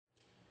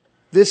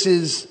This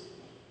is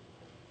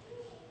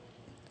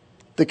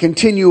the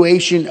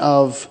continuation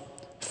of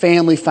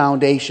Family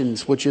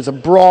Foundations, which is a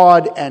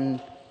broad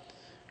and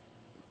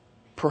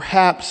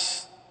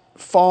perhaps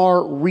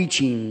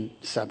far-reaching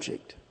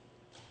subject.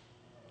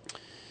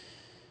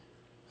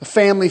 A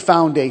family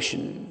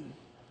foundation.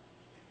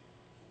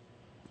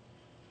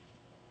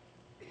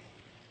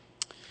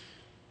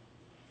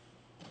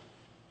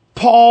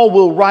 Paul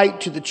will write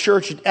to the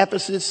church at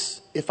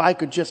Ephesus. If I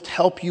could just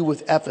help you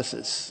with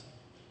Ephesus.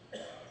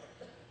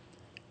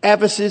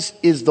 Ephesus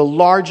is the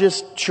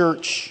largest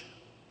church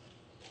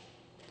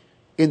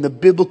in the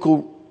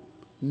biblical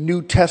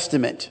New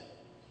Testament.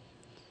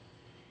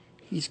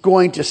 He's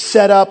going to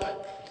set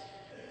up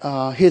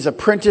his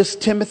apprentice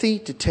Timothy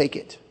to take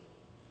it.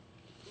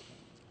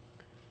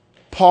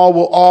 Paul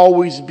will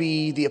always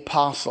be the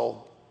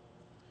apostle,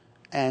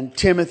 and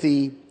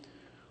Timothy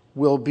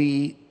will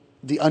be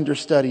the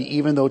understudy,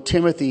 even though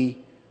Timothy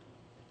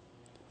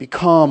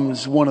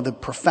becomes one of the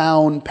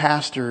profound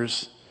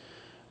pastors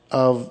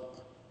of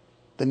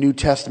the New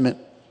Testament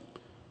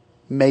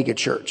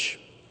megachurch.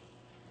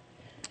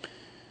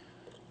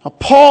 Now,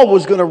 Paul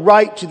was going to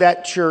write to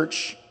that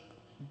church,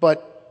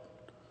 but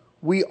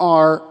we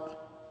are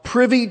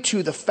privy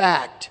to the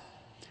fact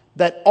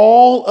that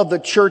all of the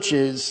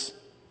churches,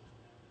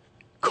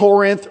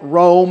 Corinth,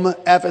 Rome,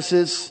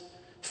 Ephesus,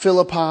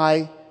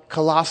 Philippi,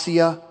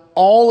 Colossia,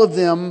 all of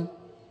them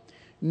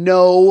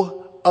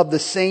know of the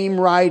same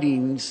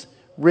writings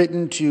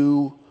written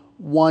to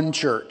one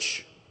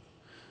church.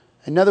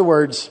 In other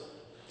words,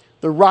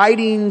 the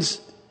writings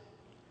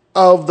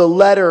of the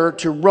letter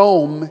to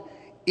Rome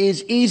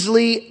is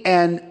easily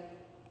and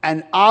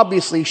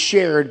obviously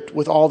shared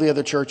with all the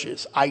other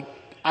churches. I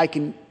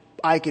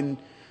can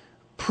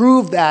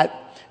prove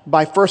that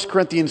by 1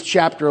 Corinthians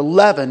chapter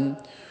 11,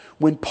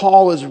 when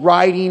Paul is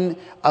writing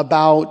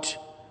about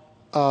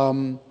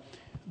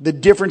the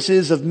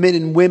differences of men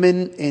and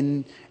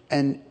women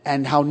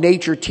and how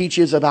nature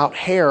teaches about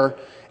hair.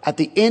 At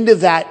the end of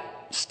that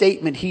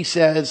statement, he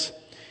says,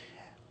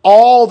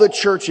 all the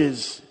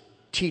churches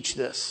teach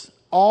this.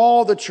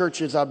 All the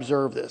churches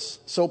observe this.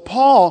 So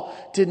Paul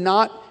did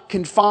not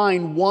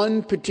confine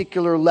one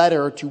particular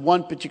letter to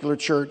one particular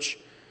church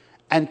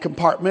and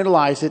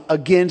compartmentalize it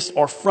against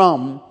or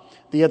from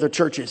the other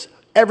churches.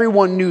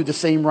 Everyone knew the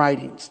same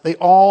writings. They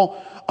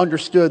all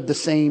understood the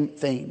same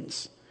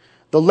things.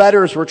 The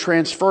letters were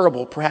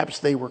transferable. Perhaps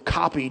they were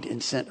copied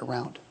and sent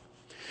around.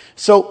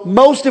 So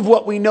most of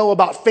what we know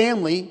about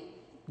family,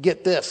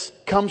 get this,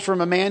 comes from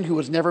a man who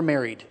was never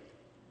married.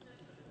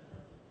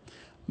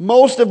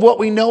 Most of what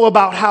we know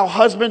about how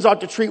husbands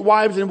ought to treat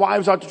wives and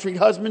wives ought to treat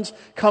husbands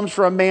comes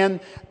from a man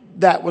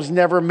that was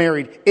never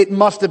married. It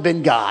must have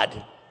been God.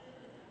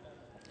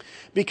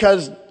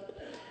 Because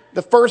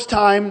the first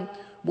time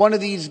one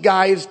of these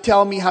guys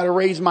tell me how to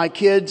raise my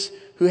kids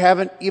who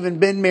haven't even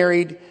been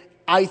married,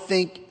 I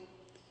think,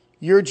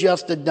 you're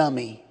just a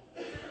dummy.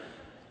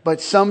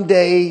 But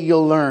someday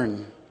you'll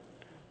learn.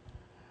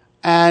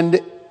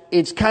 And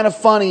it's kind of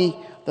funny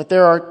that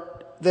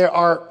there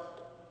are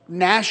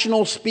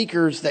national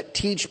speakers that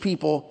teach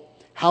people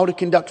how to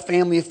conduct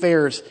family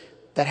affairs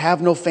that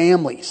have no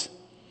families.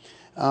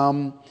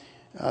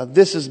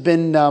 This has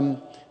been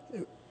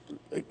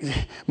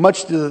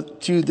much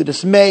to the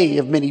dismay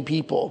of many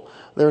people.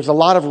 There's a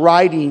lot of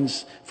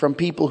writings from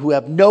people who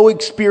have no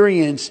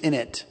experience in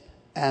it.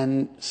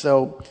 And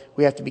so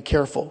we have to be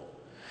careful.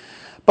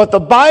 But the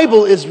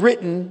Bible is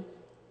written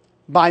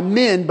by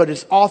men, but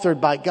it's authored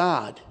by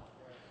God.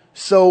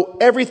 So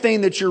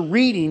everything that you're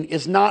reading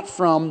is not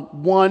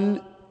from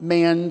one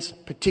man's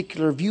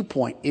particular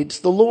viewpoint. It's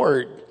the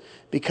Lord.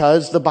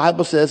 Because the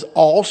Bible says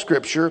all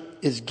Scripture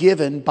is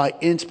given by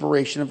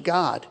inspiration of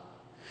God.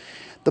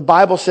 The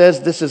Bible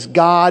says this is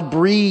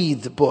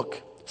God-breathed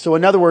book. So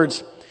in other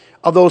words,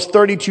 of those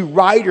 32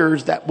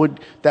 writers that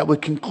would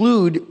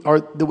conclude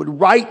or that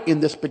would write in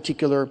this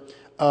particular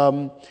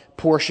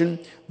portion,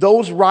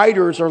 those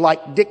writers are like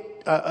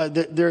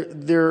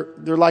they're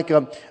like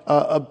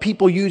a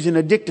people using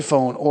a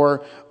dictaphone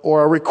or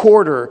a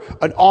recorder,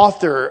 an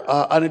author,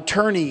 an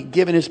attorney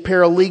giving his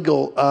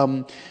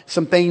paralegal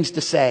some things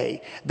to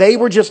say. They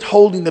were just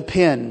holding the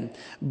pen,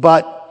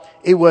 but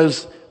it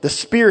was the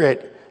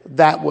Spirit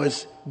that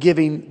was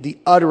giving the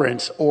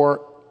utterance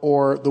or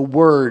the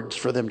words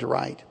for them to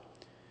write.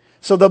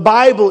 So the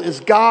Bible is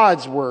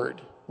God's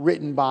word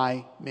written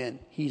by men.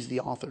 He's the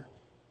author.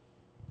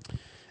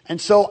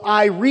 And so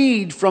I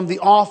read from the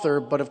author,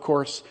 but of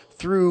course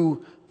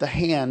through the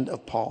hand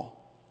of Paul.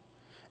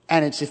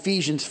 And it's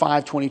Ephesians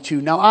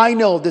 5:22. Now I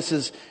know this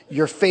is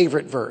your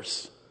favorite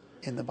verse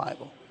in the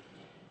Bible.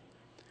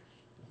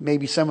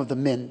 Maybe some of the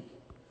men.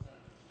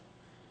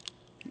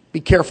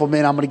 Be careful,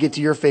 men. I'm going to get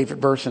to your favorite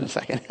verse in a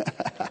second.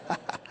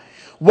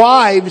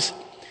 Wives,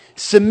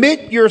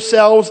 submit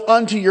yourselves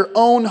unto your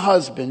own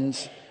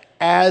husbands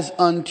as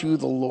unto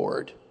the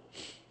Lord.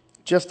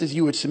 Just as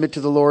you would submit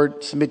to the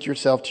Lord, submit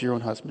yourself to your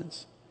own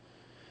husbands.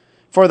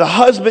 For the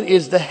husband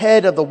is the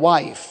head of the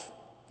wife.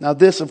 Now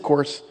this, of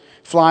course,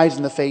 flies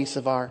in the face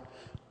of our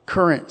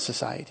current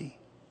society.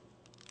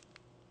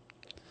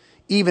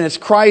 even as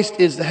Christ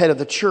is the head of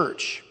the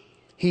church.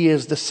 He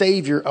is the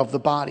Savior of the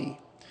body.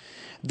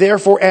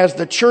 Therefore, as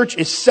the church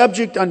is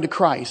subject unto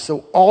Christ,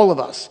 so all of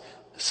us,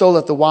 so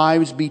let the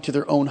wives be to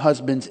their own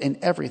husbands in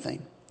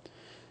everything.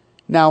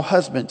 Now,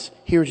 husbands,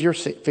 here's your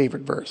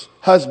favorite verse.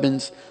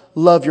 Husbands,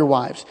 love your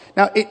wives.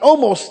 Now, it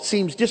almost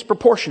seems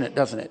disproportionate,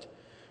 doesn't it?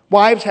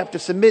 Wives have to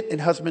submit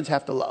and husbands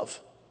have to love.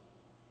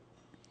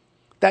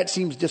 That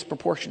seems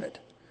disproportionate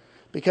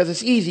because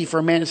it's easy for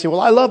a man to say,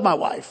 well, I love my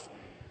wife.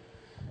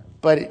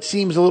 But it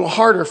seems a little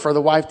harder for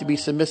the wife to be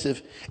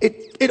submissive.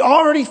 It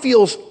already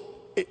feels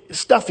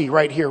stuffy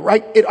right here,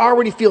 right? It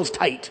already feels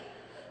tight.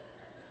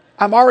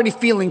 I'm already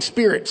feeling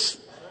spirits.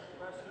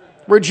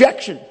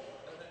 Rejection.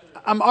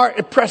 I'm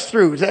already pressed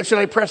through. Should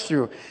I press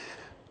through?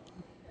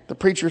 The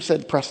preacher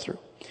said press through.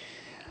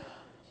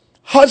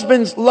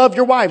 Husbands, love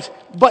your wives.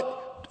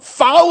 But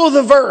follow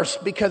the verse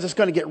because it's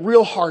going to get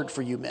real hard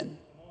for you men.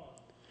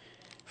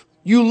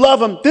 You love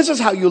them. This is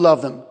how you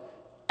love them.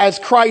 As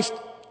Christ,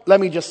 let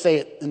me just say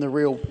it in the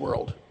real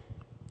world.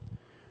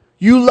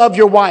 You love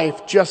your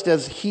wife just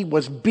as he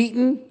was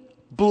beaten,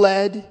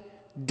 bled,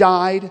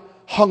 died,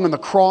 hung on the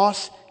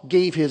cross,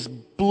 gave his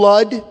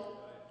blood.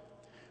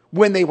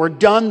 When they were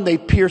done, they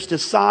pierced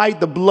his side,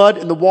 the blood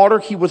and the water.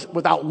 He was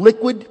without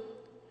liquid.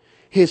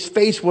 His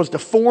face was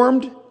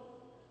deformed.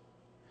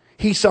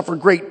 He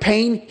suffered great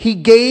pain. He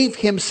gave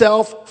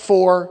himself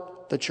for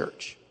the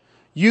church.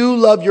 You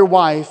love your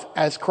wife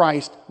as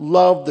Christ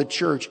loved the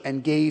church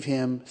and gave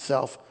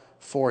himself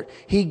for it.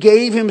 He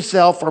gave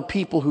himself for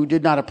people who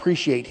did not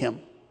appreciate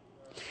him.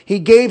 He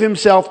gave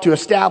himself to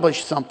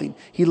establish something.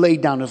 He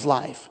laid down his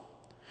life.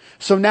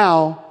 So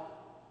now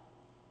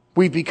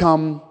we've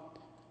become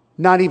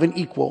not even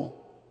equal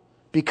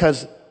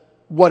because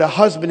what a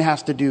husband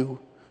has to do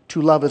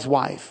to love his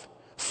wife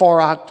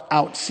far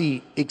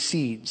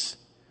exceeds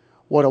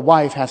what a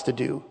wife has to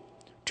do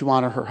to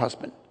honor her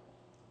husband.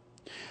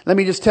 Let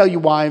me just tell you,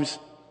 wives,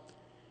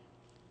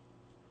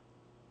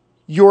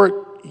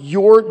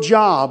 your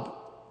job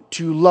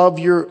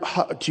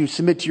to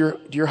submit to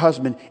your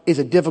husband is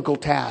a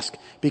difficult task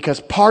because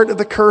part of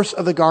the curse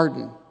of the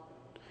garden,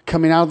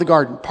 coming out of the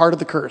garden, part of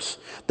the curse,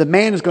 the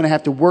man is going to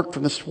have to work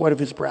from the sweat of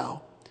his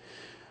brow.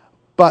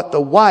 But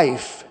the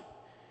wife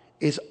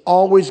is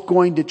always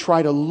going to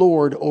try to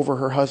lord over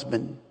her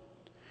husband.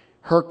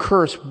 Her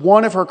curse,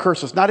 one of her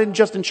curses, not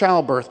just in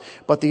childbirth,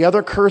 but the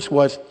other curse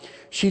was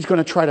she's going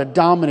to try to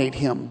dominate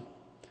him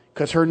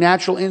because her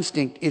natural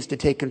instinct is to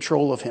take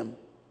control of him.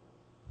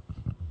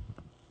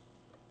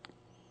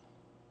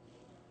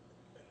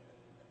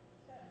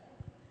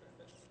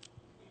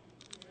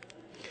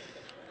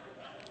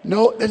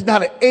 No, there's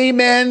not an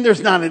amen.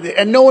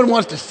 And no one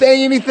wants to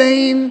say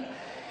anything.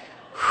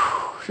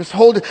 Just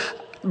hold it.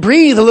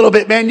 Breathe a little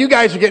bit, man. You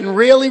guys are getting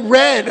really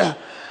red.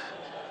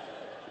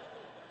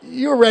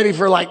 You're ready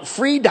for like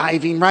free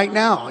diving right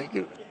now.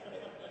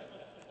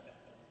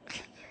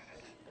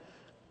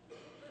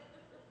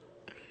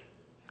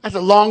 That's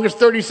the longest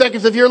 30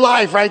 seconds of your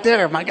life right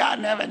there. My God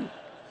in heaven.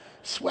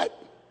 Sweat.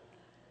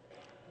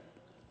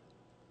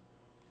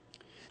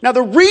 Now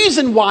the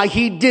reason why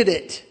he did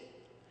it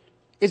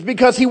is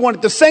because he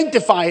wanted to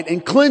sanctify it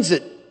and cleanse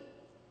it.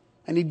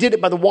 And he did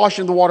it by the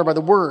washing of the water by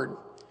the word.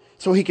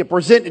 So he could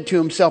present it to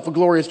himself a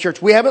glorious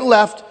church. We haven't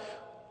left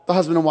the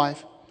husband and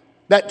wife.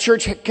 That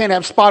church can't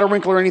have spot or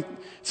wrinkle or any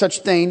such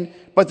thing,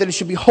 but that it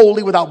should be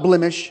holy without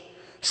blemish.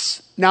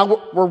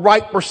 Now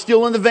we're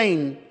still in the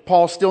vein.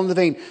 Paul's still in the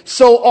vein.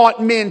 So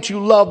ought men to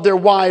love their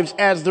wives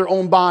as their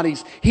own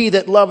bodies. He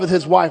that loveth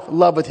his wife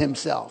loveth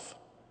himself.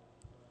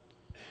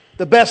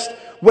 The best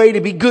way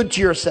to be good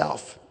to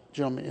yourself,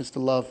 gentlemen, is to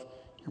love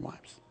your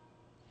wives.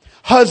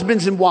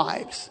 Husbands and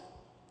wives.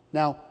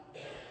 Now,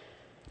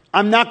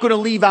 I'm not going to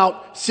leave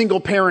out single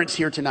parents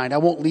here tonight. I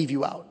won't leave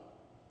you out.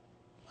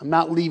 I'm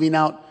not leaving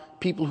out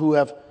people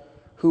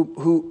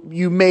who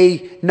you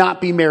may not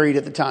be married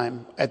at the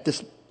time, at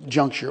this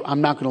juncture.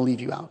 I'm not going to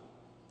leave you out.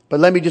 But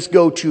let me just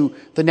go to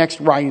the next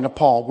writing of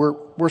Paul.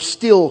 We're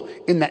still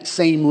in that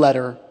same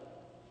letter.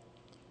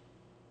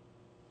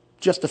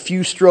 Just a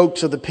few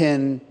strokes of the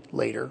pen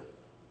later.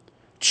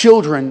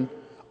 Children,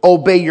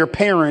 obey your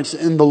parents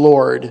in the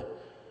Lord,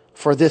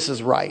 for this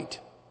is right.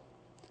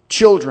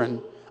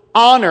 Children,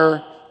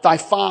 honor thy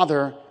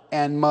father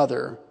and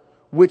mother,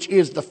 which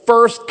is the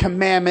first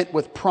commandment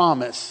with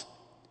promise,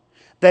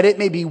 that it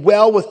may be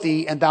well with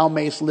thee and thou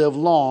mayest live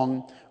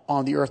long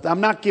on the earth.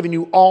 I'm not giving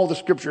you all the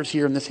scriptures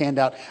here in this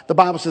handout. The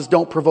Bible says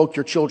don't provoke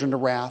your children to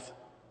wrath.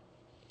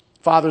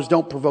 Fathers,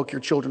 don't provoke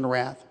your children to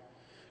wrath.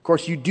 Of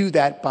course, you do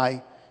that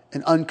by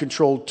an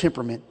uncontrolled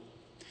temperament.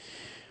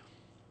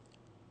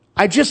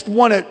 I just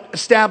want to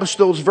establish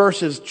those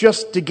verses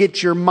just to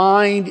get your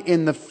mind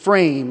in the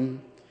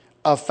frame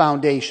of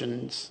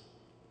foundations.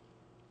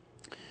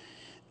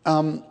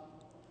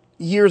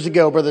 Years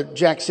ago, Brother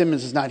Jack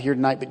Simmons is not here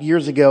tonight, but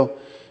years ago,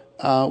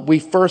 we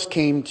first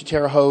came to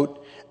Terre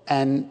Haute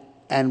and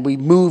we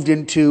moved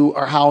into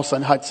our house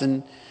on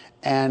Hudson,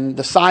 and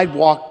the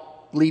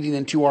sidewalk leading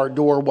into our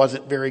door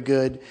wasn't very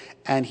good.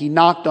 And he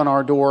knocked on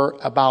our door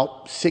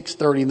about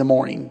 6:30 in the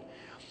morning.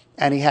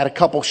 and he had a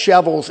couple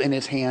shovels in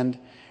his hand,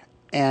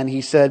 and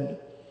he said,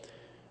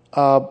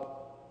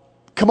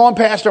 "Come on,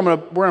 Pastor,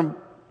 we're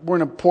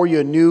gonna pour you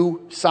a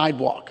new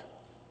sidewalk."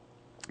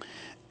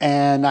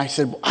 And I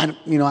said, I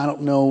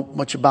don't know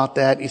much about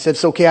that. He said,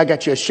 "It's okay, I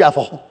got you a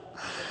shovel."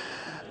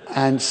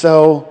 And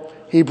so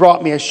he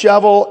brought me a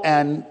shovel,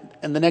 and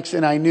the next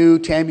thing I knew,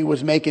 Tammy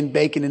was making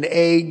bacon and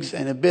eggs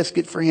and a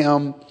biscuit for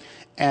him,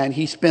 and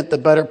he spent the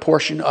better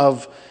portion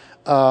of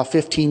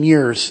 15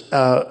 years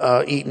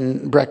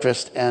eating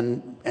breakfast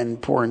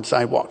and pouring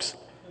sidewalks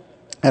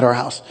at our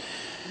house.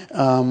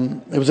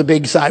 It was a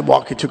big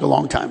sidewalk. It took a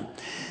long time.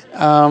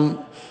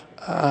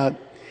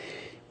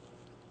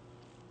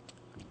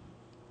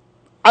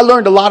 I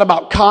learned a lot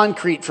about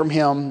concrete from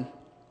him.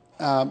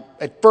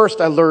 At first,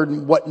 I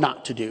learned what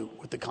not to do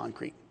with the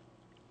concrete.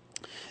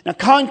 Now,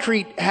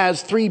 concrete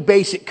has three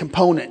basic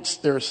components.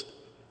 There's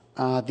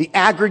the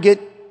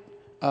aggregate.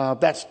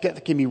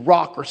 That can be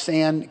rock or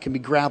sand. It can be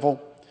gravel.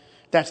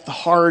 That's the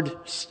hard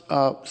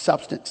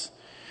substance.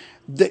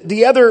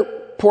 The other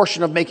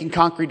portion of making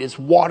concrete is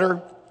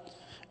water.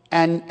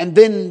 And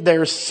then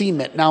there's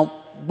cement. Now,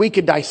 we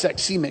could dissect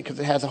cement because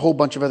it has a whole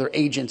bunch of other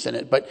agents in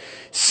it. But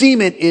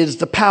cement is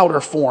the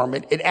powder form.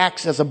 It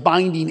acts as a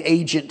binding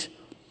agent.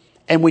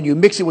 And when you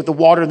mix it with the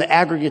water and the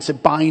aggregates,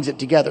 it binds it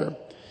together.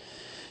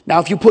 Now,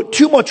 if you put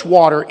too much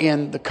water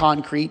in the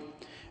concrete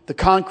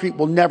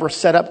will never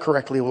set up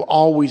correctly. It will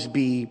always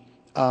be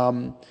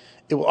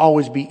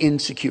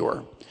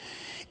insecure.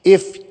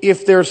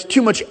 If there's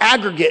too much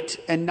aggregate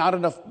and not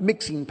enough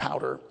mixing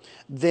powder,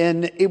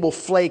 then it will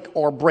flake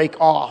or break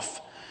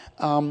off.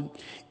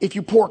 If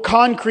you pour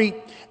concrete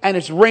and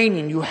it's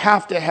raining, you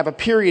have to have a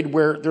period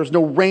where there's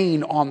no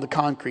rain on the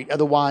concrete.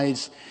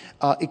 Otherwise,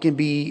 it can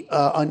be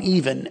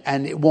uneven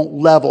and it won't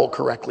level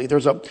correctly.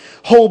 There's a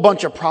whole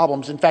bunch of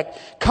problems. In fact,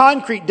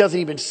 concrete doesn't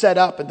even set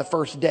up in the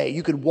first day.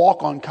 You could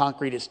walk on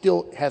concrete. It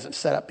still hasn't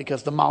set up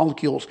because the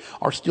molecules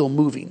are still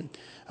moving.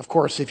 Of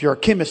course, if you're a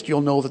chemist,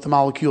 you'll know that the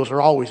molecules are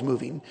always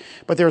moving.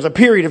 But there's a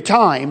period of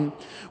time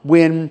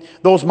when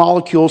those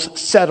molecules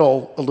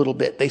settle a little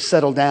bit. They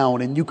settle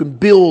down and you can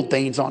build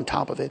things on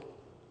top of it.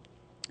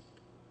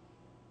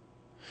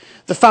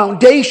 The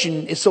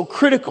foundation is so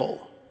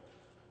critical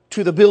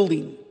to the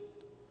building,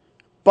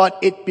 but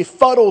it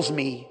befuddles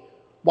me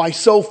why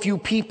so few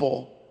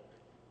people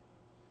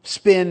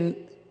spend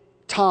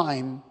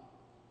time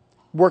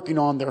working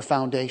on their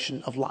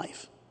foundation of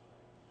life.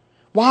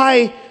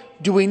 Why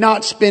do we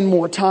not spend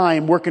more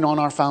time working on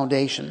our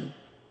foundation?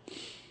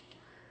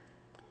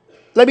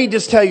 Let me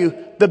just tell you,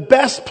 the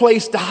best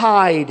place to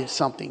hide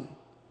something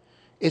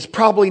is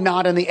probably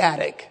not in the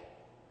attic.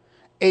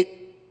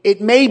 It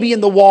may be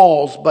in the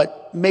walls,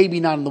 but maybe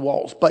not in the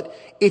walls. But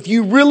if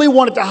you really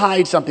wanted to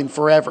hide something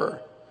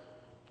forever,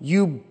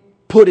 you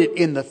put it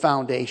in the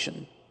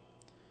foundation.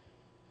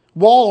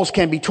 Walls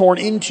can be torn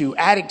into,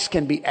 attics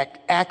can be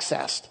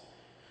accessed.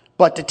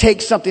 But to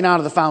take something out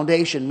of the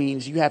foundation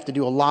means you have to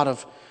do a lot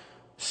of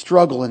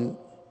struggle and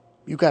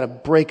you've got to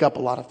break up a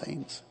lot of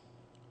things.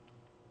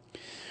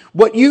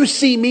 What you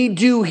see me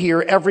do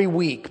here every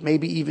week,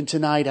 maybe even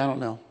tonight, I don't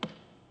know.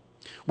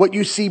 What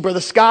you see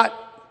Brother Scott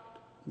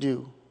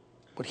do,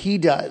 what he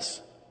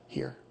does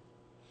here.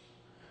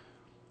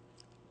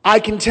 I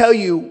can tell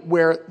you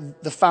where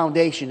the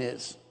foundation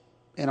is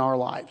in our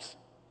lives.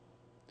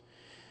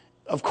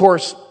 Of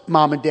course,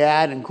 mom and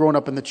dad and growing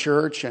up in the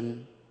church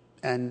and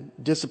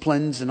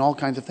disciplines and all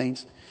kinds of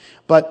things.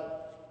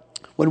 But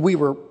when we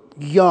were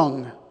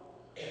young,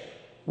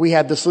 we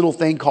had this little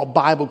thing called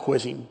Bible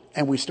quizzing,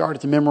 and we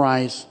started to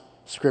memorize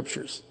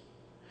scriptures.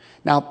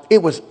 Now,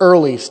 it was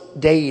early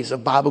days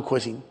of Bible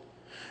quizzing.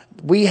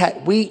 We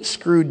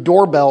screwed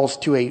doorbells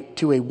to a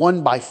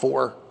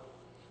 1x4,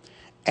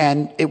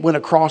 and it went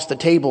across the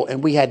table,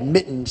 and we had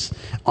mittens.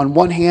 On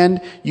one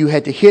hand, you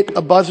had to hit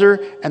a buzzer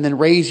and then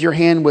raise your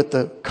hand with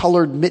the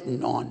colored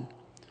mitten on.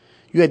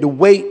 You had to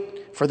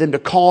wait for them to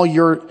call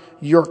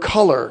your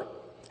color,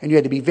 and you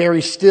had to be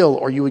very still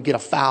or you would get a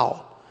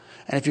foul.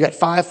 And if you got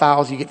 5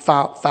 fouls, you get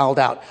fouled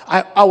out.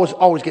 I was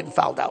always getting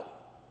fouled out.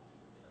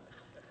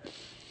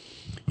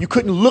 You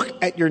couldn't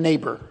look at your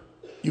neighbor.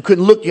 You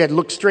couldn't look, you had to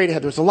look straight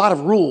ahead. There was a lot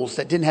of rules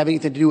that didn't have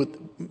anything to do with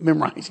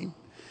memorizing.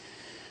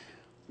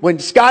 When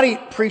Scotty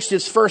preached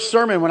his first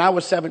sermon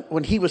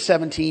when he was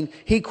 17,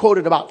 he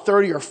quoted about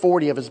 30 or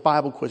 40 of his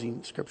Bible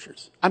quizzing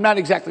scriptures. I'm not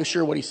exactly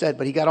sure what he said,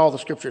 but he got all the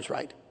scriptures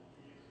right.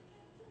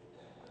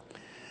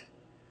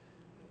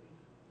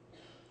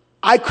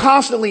 I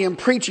constantly am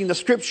preaching the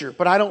scripture,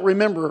 but I don't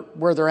remember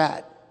where they're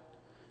at.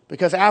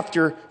 Because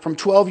from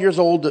 12 years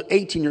old to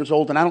 18 years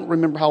old, and I don't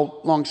remember how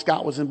long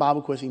Scott was in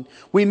Bible quizzing,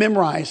 we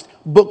memorized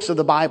books of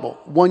the Bible.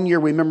 One year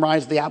we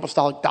memorized the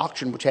Apostolic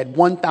Doctrine, which had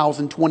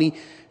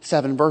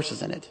 1,027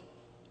 verses in it.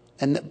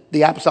 And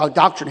the Apostolic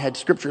Doctrine had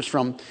scriptures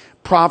from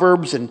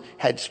Proverbs and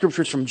had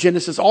scriptures from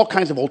Genesis, all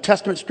kinds of Old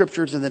Testament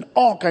scriptures, and then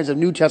all kinds of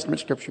New Testament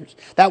scriptures.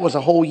 That was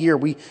a whole year.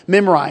 We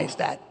memorized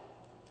that.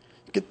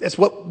 That's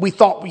what we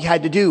thought we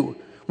had to do.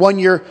 One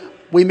year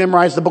we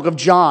memorized the book of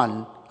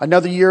John.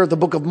 Another year the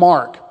book of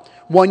Mark.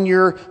 1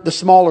 year, the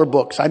smaller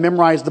books. I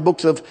memorized the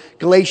books of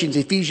Galatians,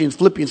 Ephesians,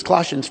 Philippians,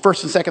 Colossians,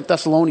 1st and 2nd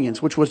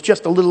Thessalonians, which was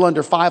just a little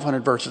under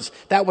 500 verses.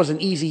 That was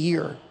an easy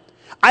year.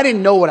 I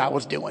didn't know what I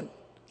was doing.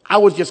 I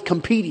was just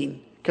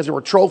competing because there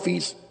were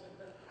trophies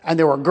and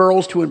there were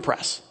girls to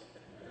impress.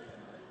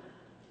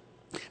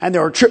 And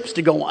there were trips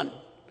to go on.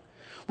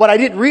 What I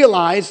didn't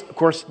realize, of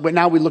course, when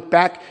now we look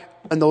back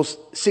in those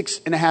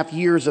 6.5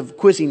 years of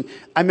quizzing,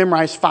 I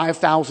memorized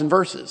 5,000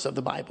 verses of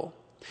the Bible.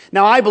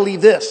 Now I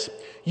believe this.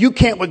 You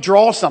can't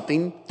withdraw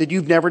something that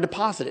you've never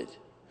deposited.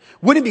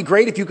 Wouldn't it be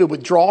great if you could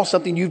withdraw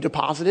something you've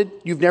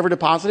never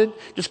deposited?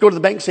 Just go to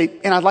the bank and say,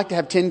 and I'd like to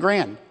have 10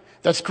 grand.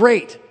 That's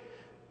great.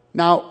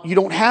 Now, you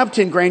don't have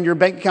 10 grand in your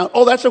bank account.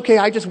 Oh, that's okay.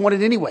 I just want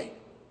it anyway.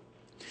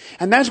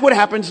 And that's what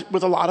happens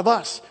with a lot of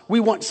us. We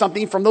want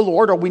something from the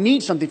Lord, or we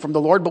need something from the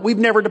Lord, but we've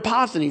never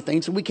deposited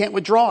anything, so we can't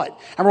withdraw it.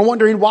 And we're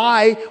wondering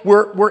why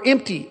we're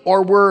empty,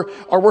 or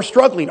we're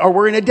struggling, or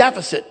we're in a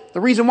deficit.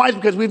 The reason why is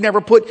because we've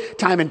never put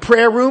time in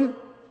prayer room.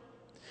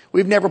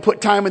 We've never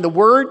put time in the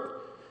Word.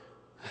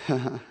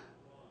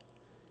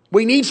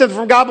 We need something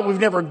from God, but we've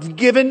never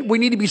given. We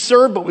need to be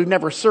served, but we've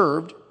never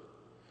served.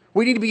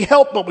 We need to be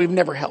helped, but we've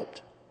never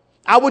helped.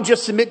 I would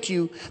just submit to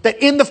you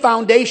that in the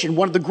foundation,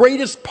 one of the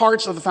greatest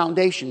parts of the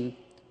foundation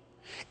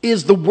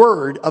is the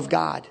Word of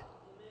God.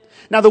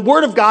 Now, the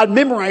Word of God,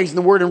 memorizing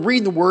the Word and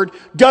reading the Word,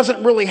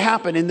 doesn't really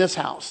happen in this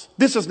house.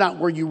 This is not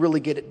where you really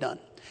get it done.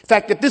 In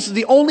fact, if this is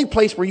the only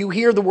place where you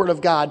hear the Word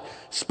of God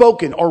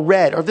spoken or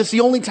read, or if this is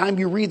the only time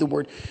you read the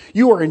Word,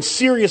 you are in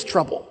serious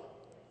trouble.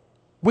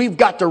 We've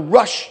got to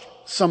rush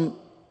some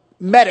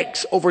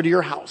medics over to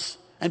your house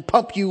and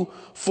pump you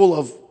full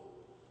of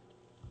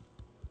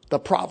the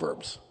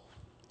Proverbs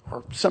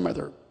or some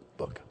other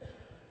book.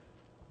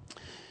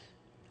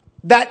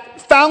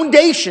 That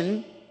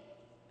foundation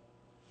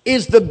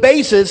is the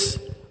basis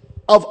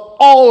of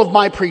all of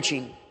my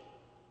preaching.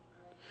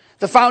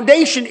 The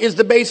foundation is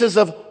the basis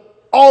of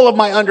all of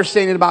my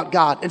understanding about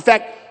God. In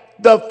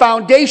fact, the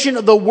foundation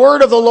of the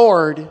Word of the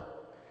Lord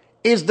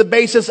is the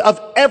basis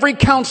of every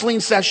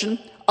counseling session,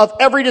 of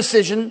every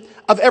decision,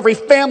 of every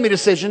family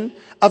decision,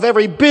 of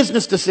every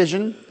business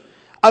decision,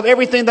 of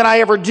everything that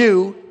I ever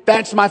do.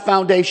 That's my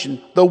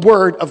foundation, the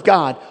Word of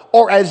God.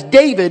 Or as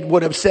David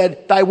would have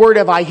said, thy word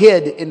have I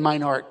hid in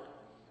mine heart.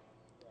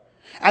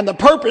 And the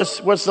purpose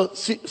was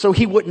so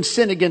he wouldn't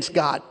sin against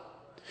God.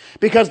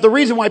 Because the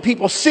reason why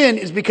people sin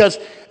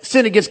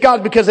against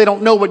God because they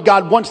don't know what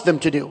God wants them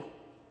to do.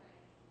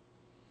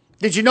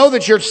 Did you know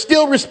that you're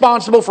still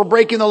responsible for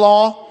breaking the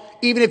law,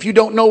 even if you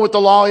don't know what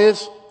the law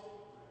is?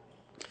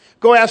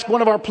 Go ask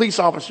one of our police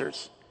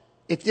officers.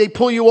 If they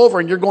pull you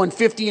over and you're going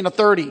 50 and a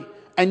 30,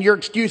 and your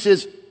excuse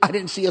is, I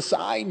didn't see a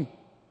sign.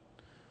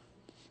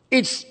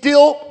 It's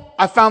still,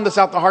 I found this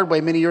out the hard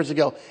way many years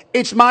ago.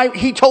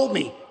 He told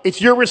me,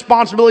 it's your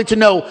responsibility to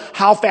know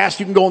how fast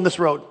you can go on this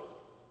road.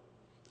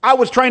 I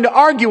was trying to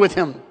argue with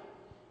him.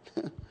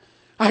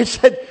 I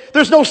said,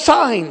 there's no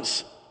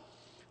signs.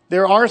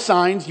 There are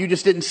signs, you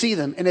just didn't see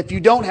them. And if you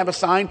don't have a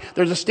sign,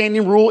 there's a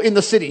standing rule in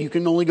the city. You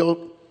can only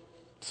go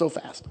so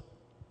fast.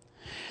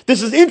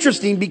 This is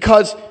interesting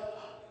because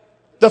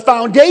the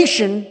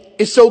foundation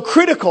is so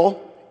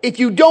critical. If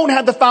you don't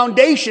have the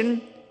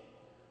foundation,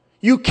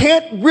 you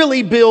can't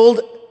really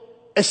build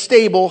a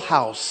stable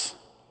house.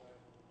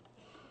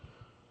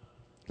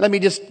 Let me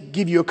just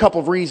give you a couple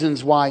of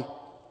reasons why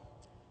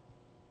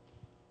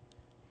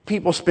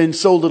people spend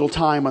so little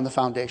time on the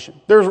foundation.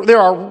 There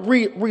are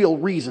real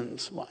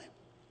reasons why.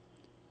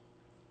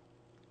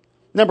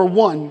 Number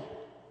one,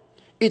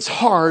 it's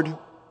hard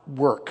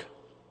work.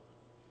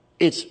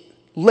 It's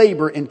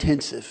labor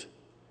intensive.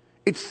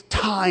 It's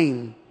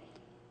time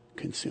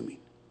consuming.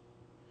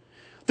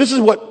 This is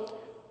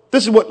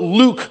what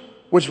Luke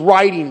was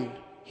writing.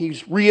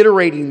 He's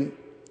reiterating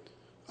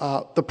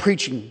the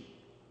preaching.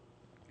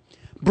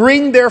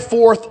 Bring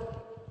therefore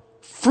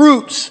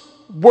fruits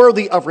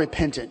worthy of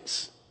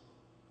repentance.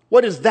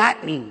 What does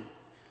that mean?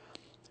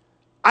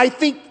 I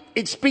think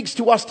it speaks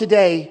to us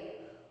today.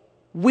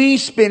 We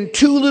spend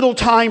too little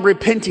time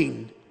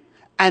repenting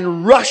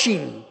and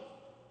rushing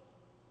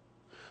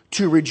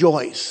to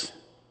rejoice.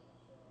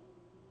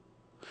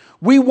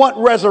 We want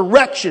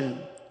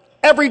resurrection.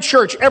 Every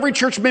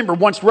church member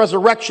wants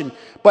resurrection,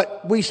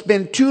 but we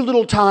spend too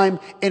little time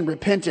in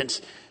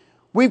repentance.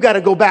 We've got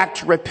to go back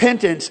to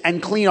repentance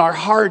and clean our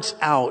hearts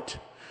out.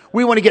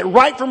 We want to get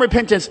right from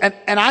repentance.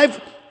 And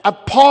I've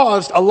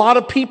paused a lot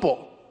of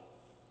people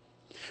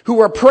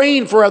who are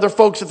praying for other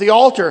folks at the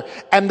altar,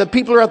 and the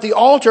people are at the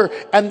altar,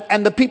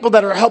 and the people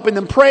that are helping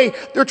them pray,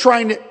 they're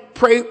trying to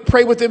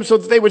pray with them so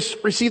that they would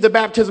receive the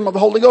baptism of the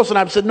Holy Ghost. And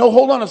I've said, no,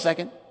 hold on a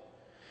second.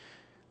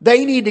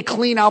 They need to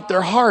clean out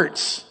their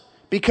hearts,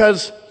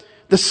 because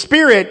the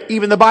Spirit,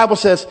 even the Bible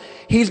says,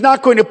 He's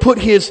not going to put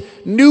His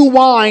new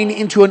wine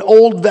into an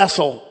old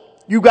vessel.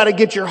 You've got to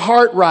get your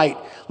heart right.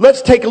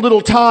 Let's take a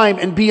little time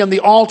and be on the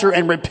altar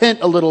and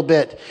repent a little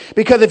bit.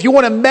 Because if you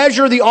want to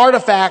measure the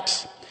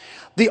artifacts,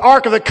 the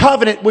Ark of the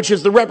Covenant, which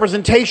is the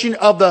representation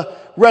of the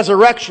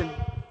resurrection,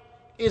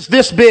 is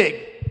this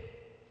big.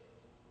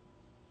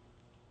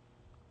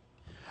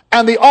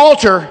 And the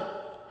altar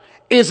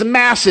is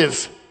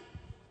massive.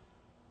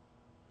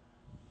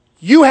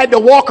 You had to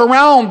walk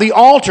around the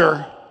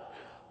altar.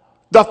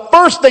 The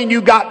first thing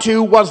you got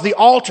to was the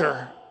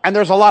altar. And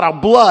there's a lot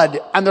of blood,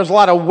 and there's a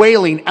lot of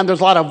wailing, and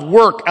there's a lot of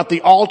work at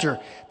the altar.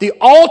 The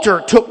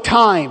altar took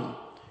time.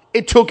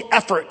 It took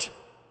effort.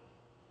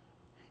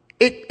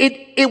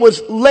 It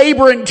was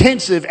labor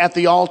intensive at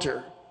the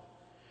altar.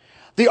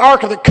 The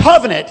Ark of the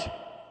Covenant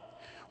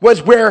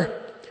was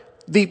where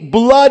the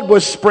blood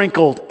was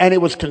sprinkled and it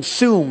was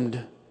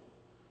consumed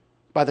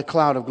by the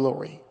cloud of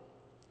glory.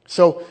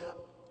 So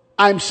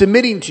I'm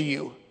submitting to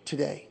you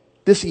today,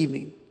 this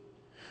evening,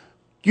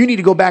 you need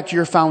to go back to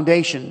your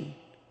foundation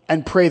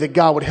and pray that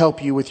God would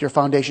help you with your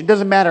foundation. It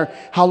doesn't matter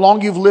how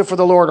long you've lived for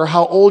the Lord or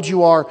how old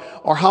you are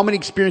or how many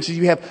experiences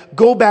you have.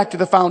 Go back to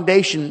the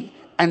foundation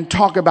and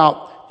talk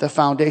about the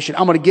foundation.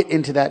 I'm going to get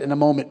into that in a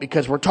moment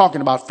because we're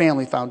talking about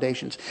family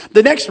foundations.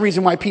 The next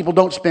reason why people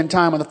don't spend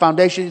time on the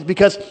foundation is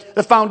because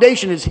the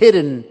foundation is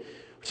hidden.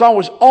 It's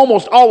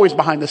almost always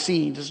behind the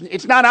scenes.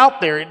 It's not out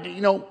there.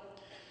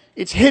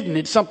 It's hidden.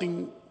 It's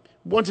something,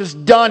 once it's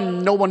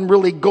done, no one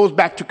really goes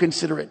back to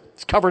consider it.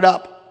 It's covered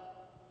up.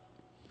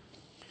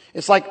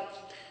 It's like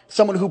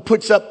someone who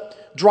puts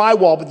up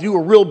drywall but do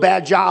a real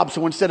bad job.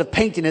 So instead of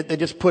painting it, they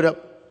just put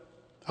up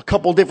a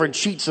couple different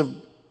sheets of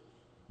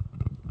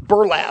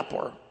burlap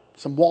or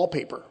some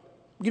wallpaper.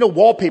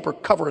 Wallpaper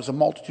covers a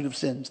multitude of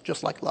sins,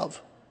 just like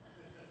love.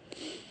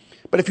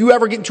 But if you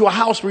ever get into a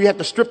house where you have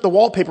to strip the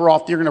wallpaper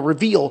off, you're going to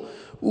reveal,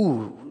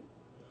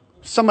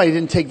 somebody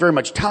didn't take very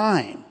much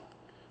time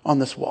on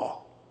this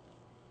wall.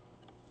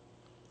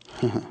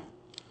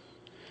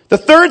 The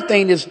third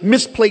thing is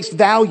misplaced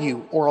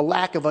value or a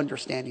lack of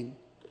understanding.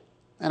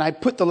 And I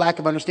put the lack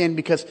of understanding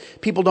because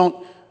people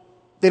don't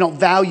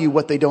value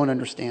what they don't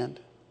understand.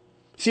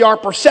 See, our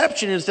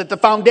perception is that the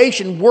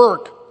foundation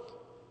work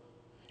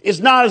is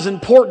not as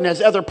important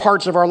as other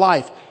parts of our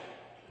life.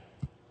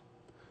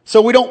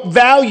 So we don't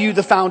value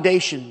the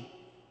foundation.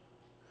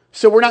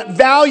 So we're not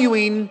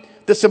valuing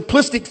the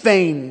simplistic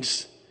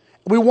things.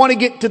 We want to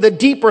get to the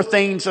deeper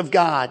things of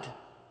God.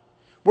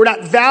 We're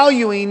not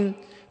valuing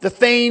the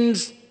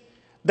things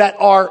that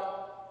are,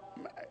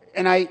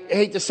 and I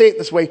hate to say it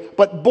this way,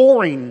 but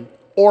boring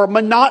or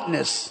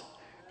monotonous.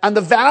 And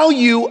the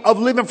value of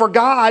living for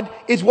God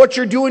is what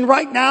you're doing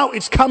right now.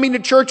 It's coming to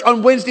church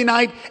on Wednesday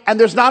night, and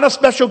there's not a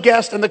special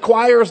guest, and the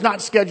choir is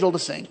not scheduled to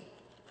sing.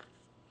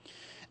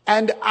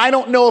 And I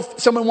don't know if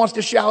someone wants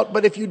to shout,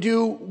 but if you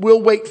do,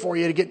 we'll wait for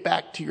you to get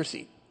back to your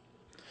seat.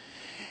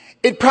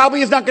 It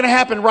probably is not going to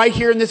happen right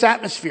here in this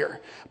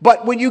atmosphere.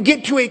 But when you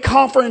get to a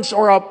conference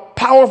or a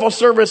powerful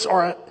service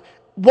or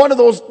one of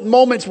those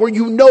moments where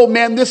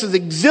man, this is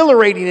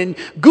exhilarating and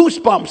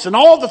goosebumps and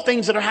all the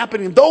things that are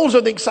happening, those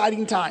are the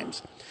exciting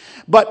times.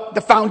 But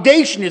the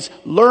foundation is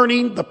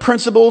learning the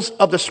principles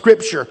of the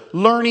scripture,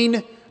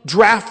 learning,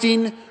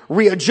 drafting,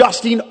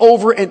 readjusting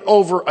over and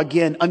over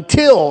again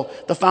until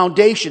the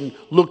foundation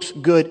looks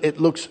good, it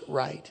looks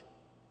right.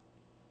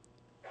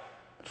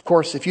 Of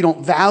course, if you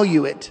don't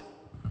value it,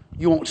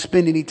 you won't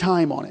spend any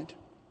time on it.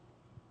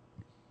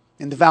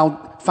 And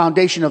the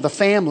foundation of the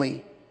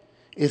family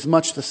is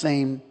much the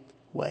same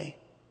way.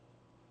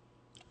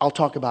 I'll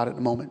talk about it in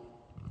a moment.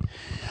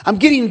 I'm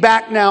getting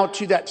back now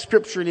to that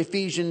scripture in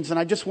Ephesians, and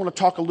I just want to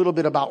talk a little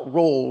bit about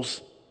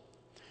roles.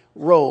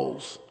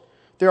 Roles.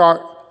 There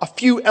are a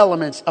few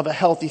elements of a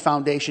healthy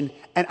foundation,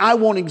 and I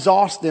won't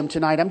exhaust them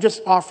tonight. I'm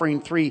just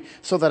offering 3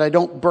 so that I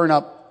don't burn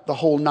up the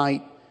whole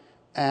night,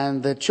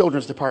 and the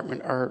children's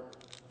department are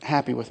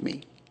happy with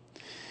me.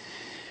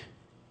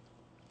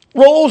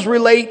 Roles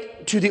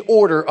relate to the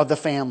order of the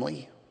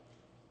family.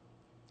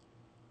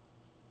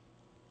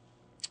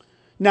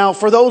 Now,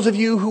 for those of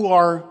you who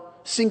are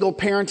single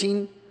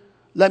parenting,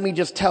 let me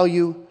just tell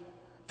you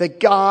that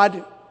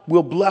God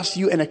will bless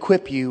you and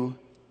equip you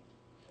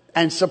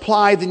and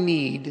supply the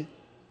need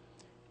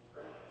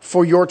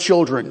for your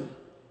children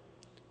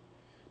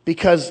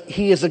because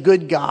He is a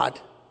good God.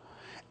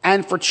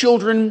 And for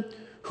children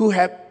who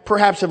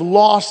perhaps have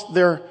lost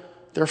their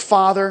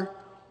father,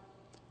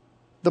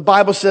 the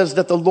Bible says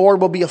that the Lord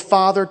will be a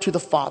father to the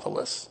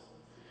fatherless.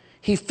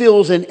 He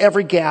fills in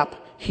every gap.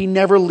 He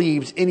never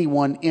leaves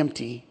anyone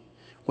empty.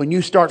 When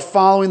you start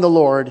following the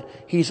Lord,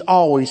 He's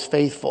always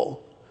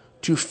faithful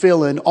to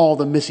fill in all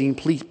the missing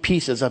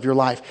pieces of your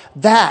life.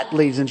 That,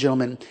 ladies and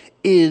gentlemen,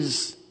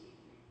 is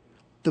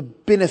the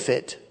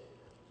benefit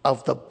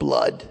of the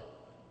blood.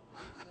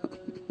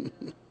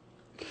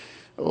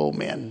 Oh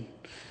man,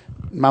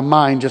 my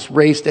mind just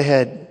raced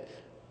ahead,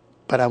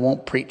 but I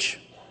won't preach.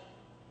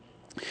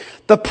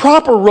 The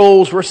proper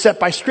roles were set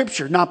by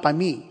Scripture, not by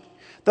me.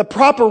 The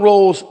proper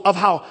roles of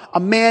how a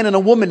man and a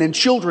woman and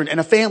children and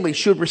a family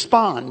should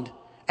respond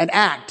and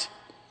act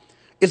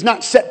is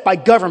not set by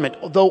government,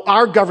 although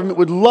our government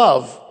would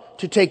love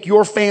to take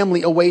your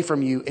family away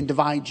from you and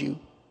divide you.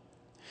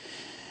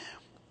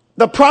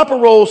 The proper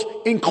roles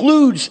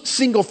includes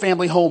single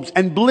family homes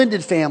and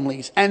blended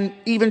families and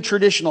even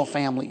traditional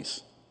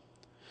families.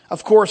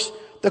 Of course,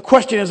 the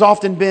question has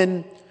often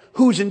been,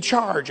 who's in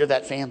charge of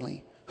that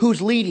family?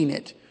 Who's leading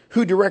it?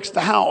 Who directs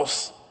the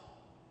house?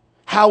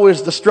 How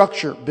is the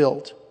structure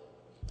built?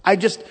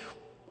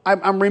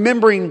 I'm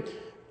remembering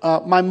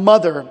my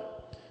mother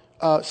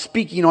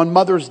speaking on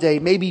Mother's Day,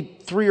 maybe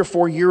 3 or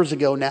 4 years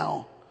ago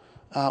now,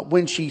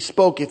 when she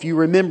spoke. If you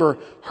remember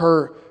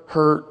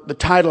the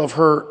title of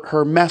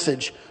her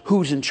message,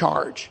 Who's in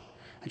Charge?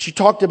 And she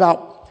talked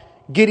about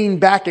getting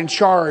back in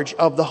charge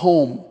of the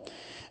home.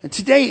 And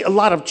today, a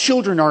lot of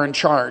children are in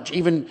charge,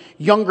 even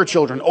younger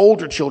children,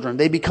 older children,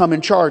 they become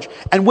in charge.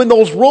 And when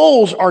those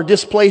roles are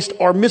displaced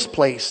or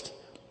misplaced,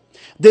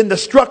 then the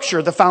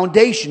structure, the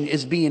foundation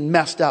is being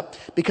messed up,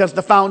 because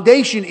the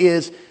foundation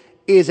is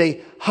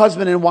a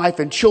husband and wife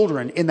and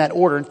children in that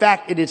order. In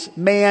fact, it is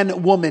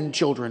man, woman,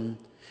 children.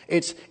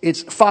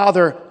 It's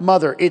father,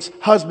 mother. It's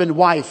husband,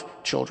 wife,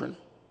 children.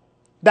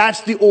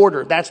 That's the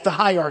order. That's the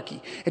hierarchy.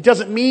 It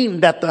doesn't mean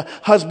that the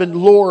husband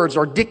lords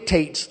or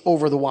dictates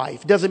over the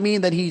wife. It doesn't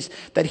mean that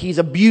he's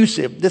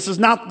abusive. This is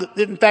not,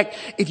 in fact,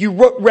 if you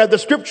read the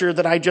scripture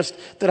that I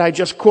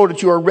just quoted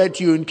to you or read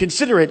to you and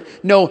consider it,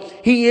 no,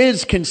 he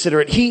is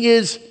considerate. He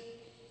is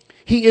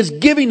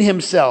giving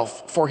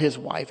himself for his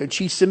wife, and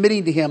she's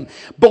submitting to him.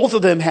 Both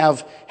of them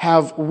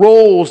have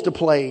roles to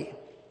play,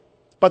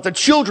 but the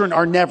children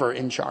are never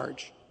in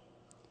charge.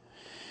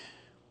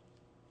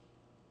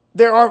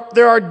 There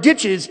are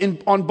ditches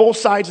on both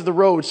sides of the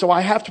road, so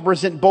I have to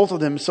present both of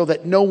them so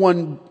that no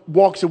one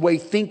walks away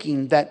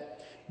thinking that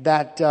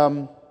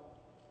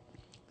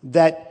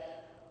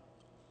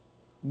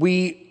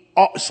we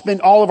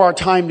spend all of our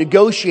time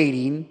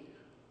negotiating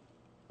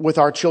with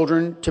our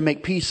children to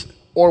make peace,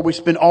 or we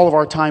spend all of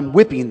our time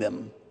whipping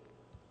them.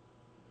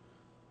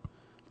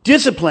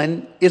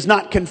 Discipline is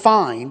not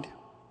confined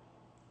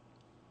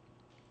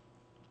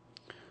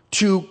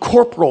to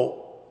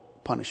corporal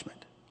punishment.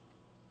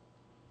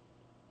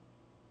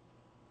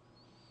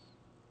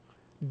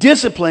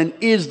 Discipline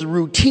is the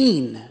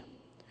routine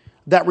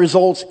that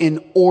results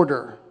in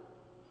order.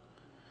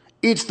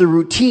 It's the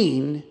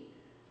routine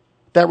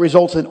that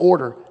results in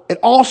order. It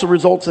also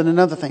results in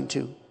another thing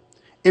too.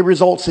 It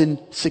results in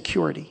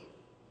security.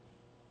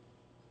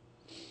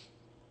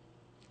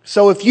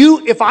 So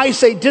if I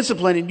say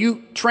discipline and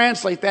you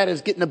translate that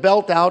as getting a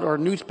belt out or a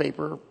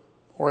newspaper,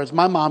 or as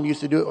my mom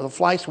used to do it with a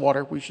fly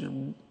swatter, we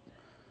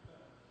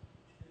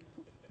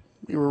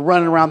were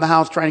running around the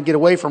house trying to get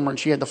away from her, and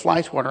she had the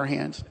fly swatter in her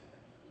hands.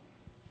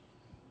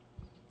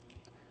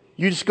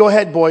 You just go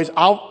ahead, boys.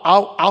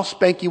 I'll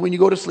spank you when you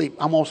go to sleep.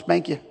 I'm going to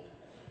spank you.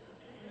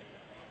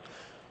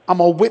 I'm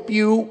going to whip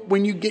you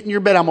when you get in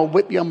your bed. I'm going to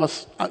whip you.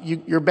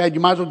 Your bed.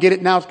 You might as well get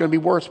it now. It's going to be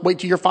worse. Wait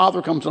till your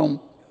father comes home.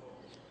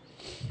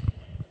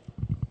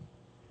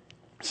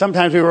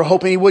 Sometimes we were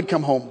hoping he would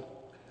come home.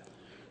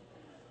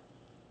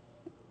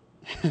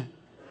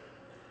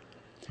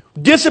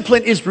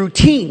 Discipline is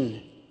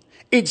routine.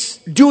 It's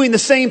doing the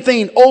same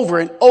thing over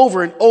and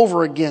over and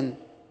over again.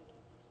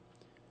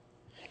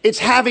 It's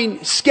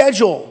having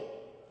schedule.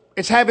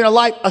 It's having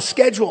a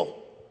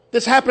schedule.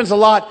 This happens a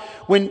lot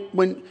when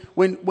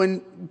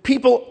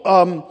people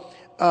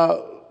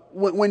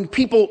when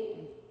people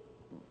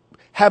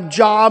have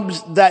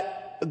jobs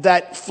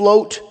that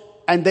float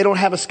and they don't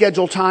have a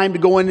scheduled time to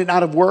go in and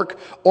out of work.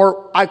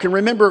 Or I can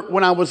remember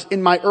when I was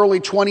in my early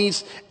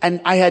 20s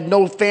and I had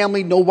no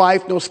family, no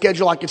wife, no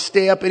schedule. I could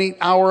stay up any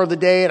hour of the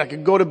day and I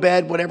could go to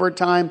bed whatever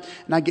time,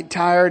 and I get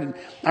tired. And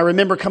I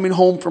remember coming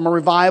home from a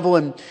revival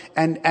and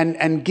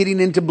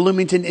getting into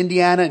Bloomington,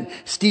 Indiana, and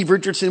Steve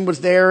Richardson was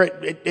there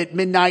at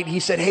midnight.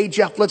 He said, "Hey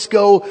Jeff, let's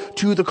go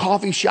to the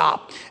coffee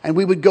shop." And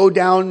we would go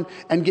down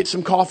and get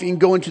some coffee and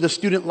go into the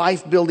student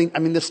life building.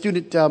 The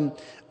student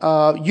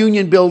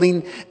union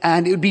building,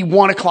 and it would be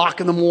 1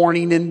 o'clock in the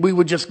morning, and we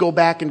would just go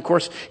back. And of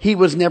course, he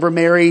was never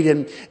married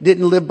and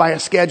didn't live by a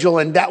schedule,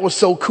 and that was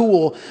so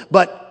cool.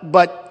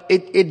 But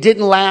it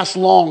didn't last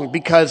long,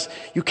 because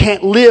you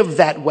can't live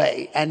that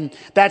way, and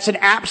that's an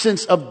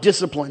absence of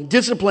discipline.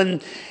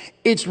 Discipline,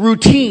 it's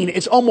routine,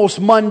 it's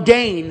almost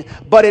mundane,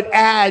 but it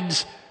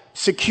adds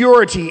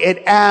security,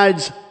 it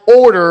adds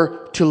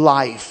order to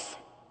life.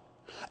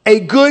 A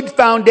good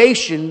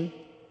foundation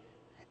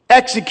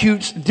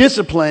executes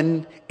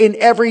discipline in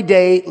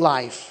everyday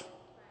life.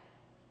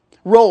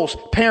 Roles,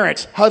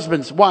 parents,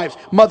 husbands, wives,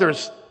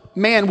 mothers,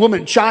 man,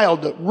 woman,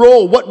 child,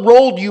 role. What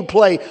role do you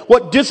play?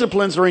 What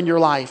disciplines are in your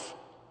life?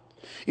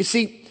 You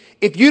see,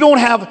 if you don't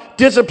have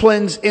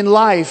disciplines in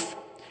life,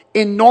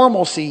 in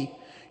normalcy,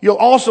 you'll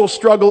also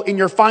struggle in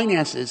your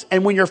finances.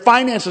 And when your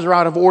finances are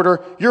out of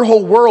order, your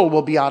whole world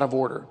will be out of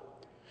order.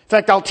 In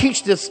fact, I'll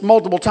teach this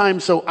multiple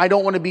times, so I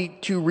don't want to be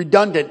too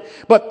redundant.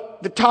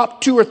 But the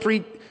top 2 or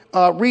 3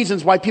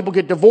 reasons why people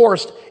get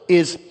divorced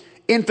is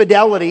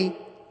infidelity.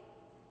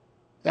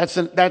 That's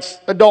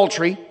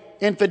adultery.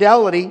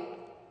 Infidelity,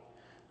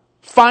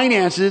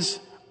 finances,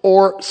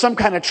 or some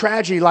kind of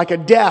tragedy like a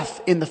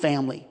death in the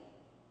family.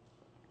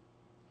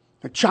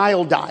 A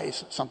child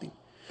dies, something.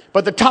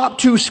 But the top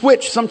 2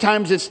 switch.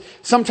 Sometimes it's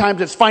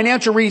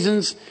financial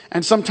reasons,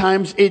 and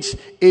sometimes it's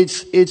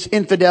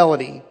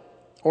infidelity,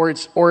 or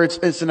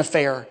it's an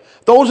affair.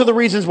 Those are the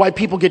reasons why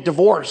people get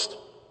divorced.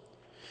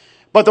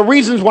 But the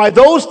reasons why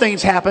those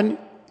things happen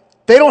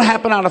They don't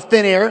happen out of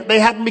thin air. They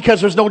happen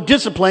because there's no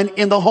discipline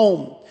in the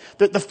home.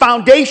 The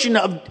foundation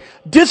of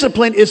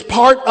discipline is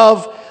part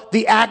of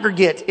the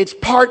aggregate. It's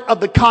part of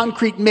the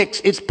concrete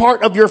mix. It's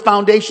part of your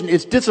foundation.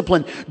 It's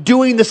discipline.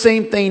 Doing the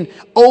same thing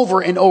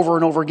over and over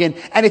and over again.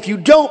 And if you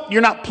don't,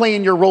 you're not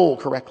playing your role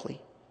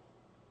correctly.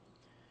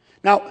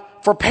 Now,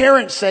 for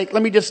parents' sake,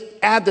 let me just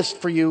add this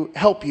for you,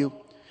 help you.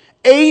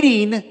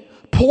 Aiding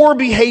poor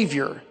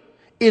behavior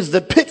is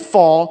the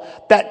pitfall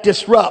that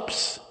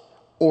disrupts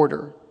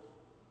order.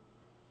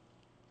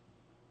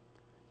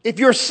 If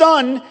your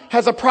son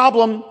has a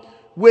problem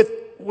with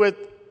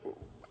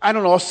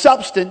a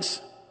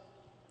substance,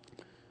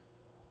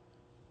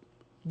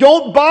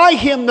 don't buy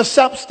him the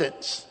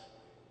substance.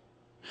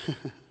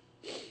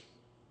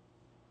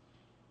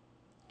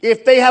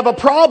 If they have a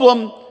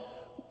problem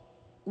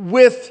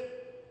with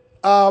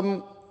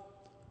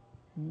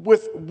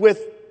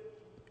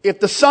if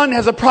the son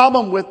has a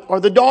problem with, or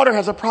the daughter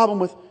has a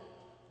problem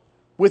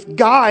with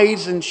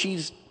guys, and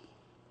she's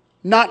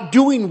not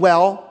doing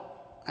well,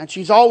 and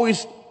she's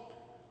always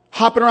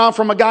hopping around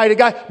from a guy to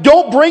guy,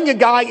 don't bring a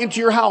guy into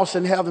your house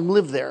and have him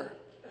live there.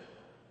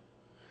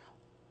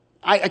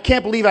 I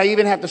can't believe I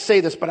even have to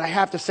say this, but I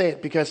have to say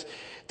it because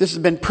this has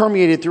been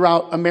permeated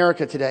throughout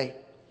America today.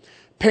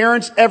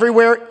 Parents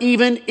everywhere,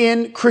 even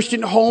in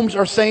Christian homes,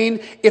 are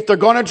saying, if they're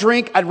going to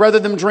drink, I'd rather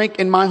them drink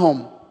in my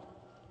home.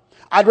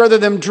 I'd rather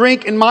them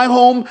drink in my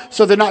home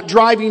so they're not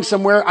driving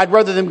somewhere. I'd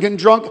rather them get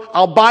drunk.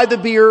 I'll buy the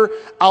beer.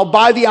 I'll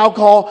buy the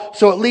alcohol,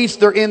 so at least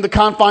they're in the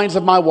confines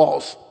of my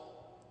walls.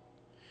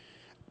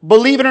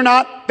 Believe it or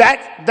not,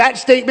 that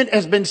statement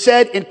has been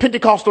said in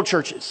Pentecostal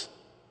churches.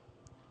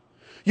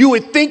 You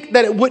would think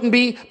that it wouldn't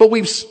be, but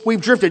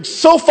we've drifted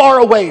so far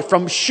away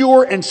from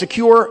sure and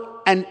secure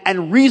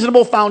and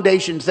reasonable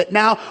foundations that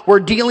now we're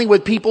dealing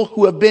with people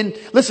who have been,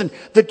 listen,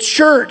 the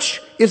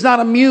church is not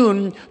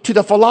immune to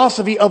the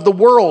philosophy of the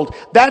world.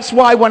 That's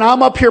why when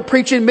I'm up here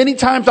preaching, many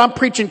times I'm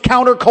preaching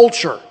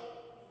counterculture.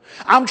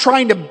 I'm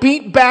trying to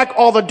beat back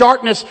all the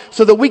darkness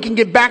so that we can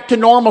get back to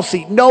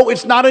normalcy. No,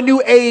 it's not a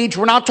new age.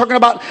 We're not talking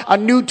about a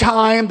new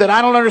time that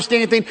I don't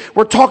understand anything.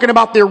 We're talking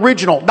about the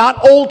original,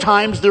 not old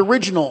times, the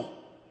original.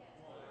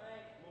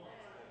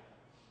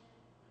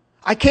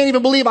 I can't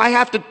even believe I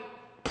have to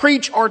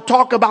preach or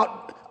talk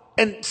about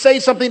and say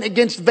something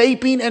against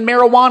vaping and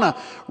marijuana.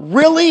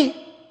 Really?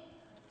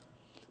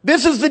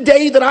 This is the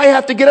day that I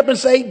have to get up and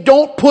say,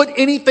 don't put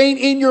anything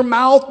in your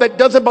mouth that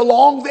doesn't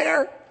belong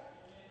there?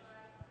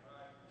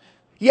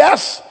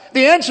 Yes,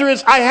 the answer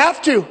is I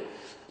have to.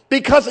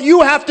 Because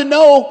you have to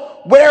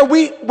know where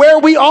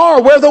we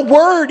are, where the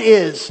Word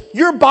is.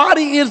 Your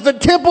body is the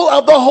temple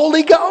of the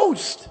Holy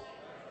Ghost.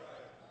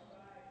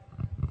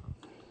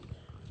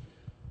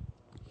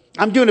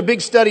 I'm doing a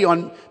big study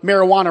on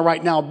marijuana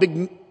right now, a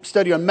big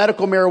study on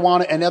medical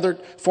marijuana and other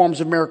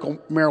forms of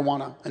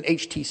marijuana, an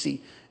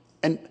HTC.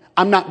 And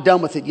I'm not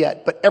done with it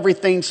yet, but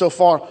everything so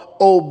far,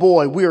 oh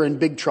boy, we're in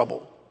big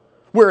trouble.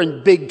 We're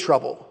in big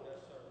trouble.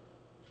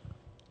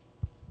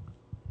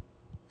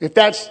 If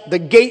that's, the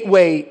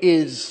gateway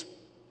is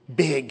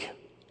big.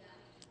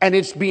 And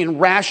it's being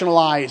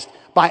rationalized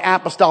by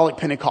apostolic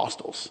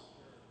Pentecostals.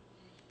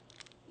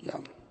 Yeah,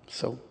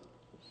 so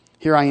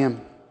here I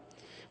am.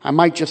 I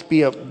might just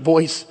be a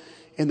voice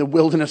in the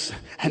wilderness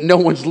and no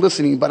one's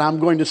listening, but I'm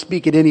going to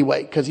speak it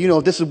anyway. Because,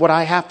 this is what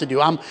I have to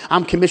do.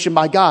 I'm commissioned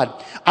by God.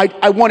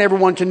 I want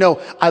everyone to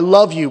know I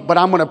love you, but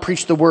I'm going to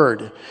preach the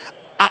word.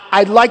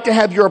 I'd like to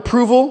have your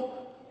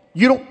approval.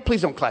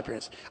 Please don't clap your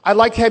hands. I'd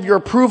like to have your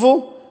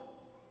approval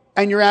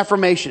and your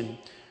affirmation,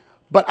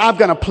 but I've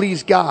got to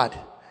please God.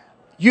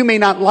 You may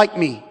not like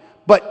me,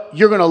 but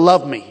you're going to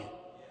love me.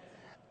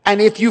 And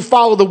if you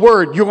follow the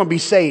word, you're going to be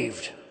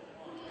saved.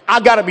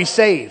 I've got to be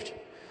saved.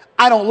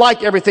 I don't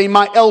like everything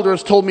my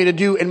elders told me to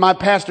do and my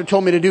pastor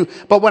told me to do.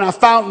 But when I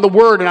found the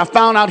word and I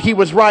found out he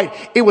was right,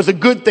 it was a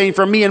good thing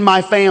for me and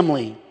my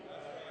family.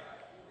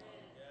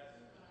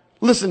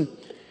 Listen,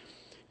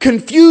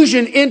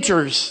 confusion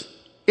enters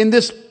in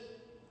this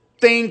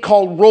thing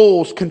called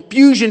roles.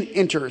 Confusion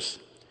enters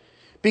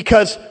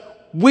because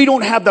we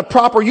don't have the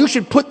proper, you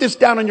should put this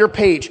down on your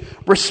page,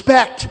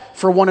 respect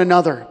for one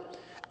another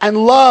and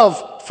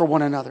love for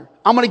one another.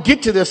 I'm going to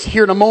get to this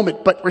here in a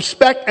moment, but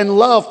respect and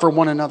love for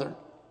one another.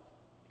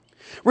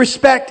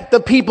 Respect the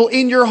people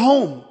in your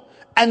home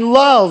and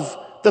love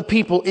the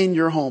people in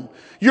your home.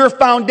 Your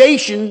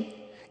foundation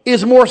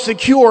is more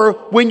secure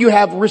when you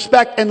have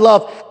respect and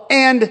love.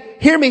 And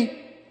hear me,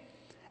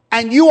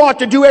 and you ought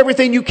to do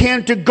everything you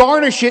can to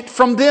garnish it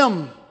from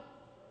them.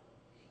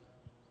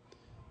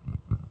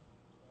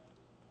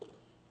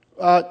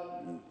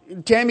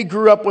 Tammy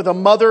grew up with a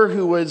mother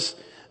who was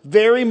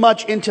very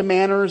much into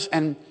manners,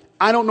 and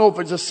I don't know if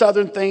it's a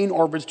Southern thing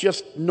or if it's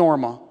just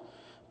Norma.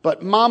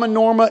 But Mama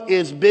Norma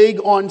is big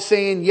on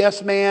saying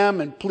yes,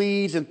 ma'am, and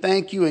please, and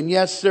thank you, and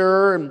yes,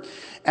 sir.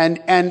 And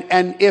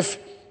if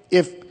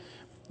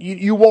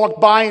you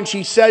walked by and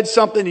she said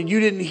something and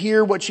you didn't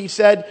hear what she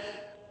said,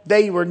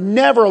 they were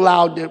never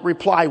allowed to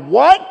reply,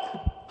 what?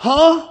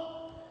 Huh?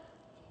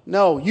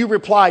 No, you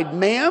replied,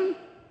 ma'am,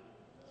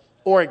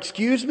 or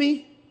excuse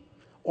me,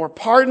 or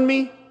pardon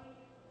me.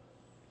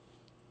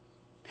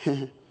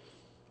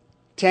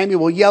 Tammy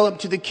will yell up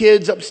to the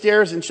kids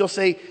upstairs and she'll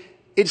say,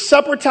 it's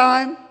supper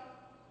time.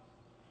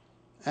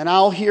 And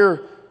I'll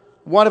hear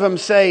one of them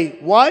say,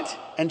 what?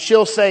 And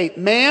she'll say,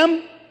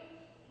 ma'am.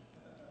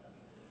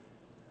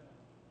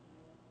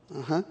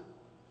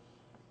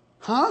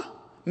 Huh?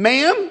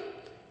 Ma'am?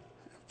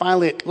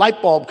 Finally, a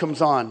light bulb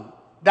comes on.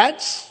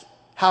 That's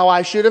how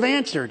I should have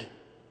answered.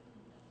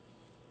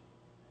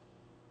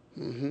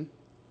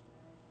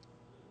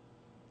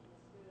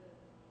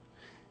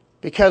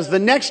 Because the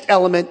next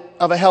element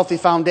of a healthy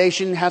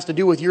foundation has to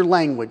do with your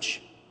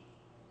language.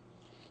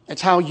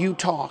 It's how you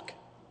talk.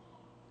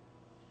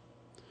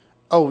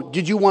 Oh,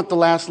 did you want the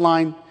last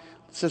line,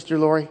 Sister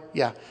Lori?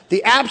 Yeah.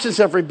 The absence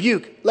of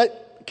rebuke.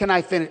 Can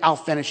I finish? I'll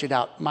finish it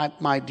out.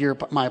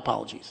 My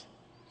apologies.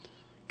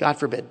 God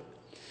forbid.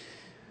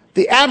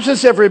 The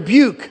absence of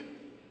rebuke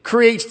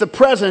creates the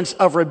presence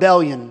of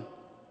rebellion.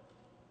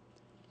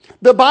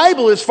 The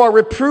Bible is for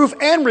reproof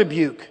and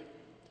rebuke.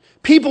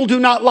 People do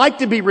not like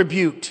to be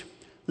rebuked.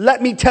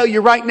 Let me tell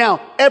you right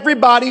now,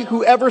 everybody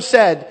who ever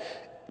said,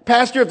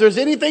 Pastor, if there's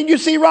anything you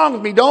see wrong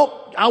with me,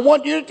 I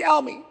want you to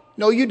tell me.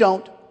 No, you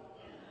don't.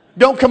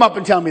 Don't come up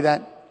and tell me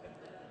that.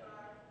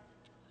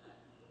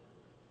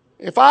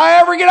 If I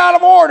ever get out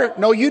of order,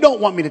 no, you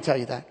don't want me to tell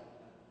you that.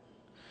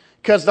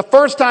 Because the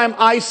first time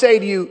I say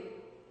to you,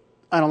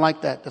 I don't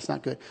like that. That's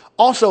not good.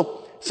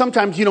 Also,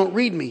 sometimes you don't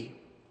read me.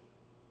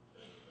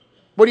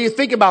 What do you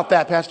think about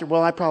that, Pastor?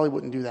 Well, I probably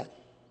wouldn't do that.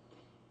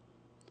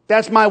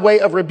 That's my way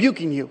of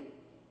rebuking you.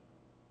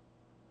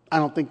 I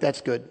don't think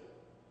that's good.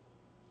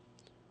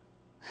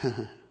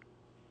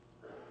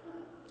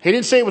 He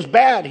didn't say it was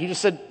bad. He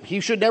just said he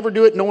should never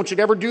do it. No one should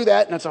ever do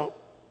that. And that's all.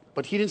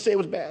 But he didn't say it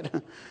was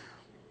bad.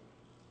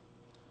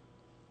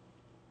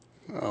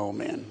 Oh,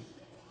 man.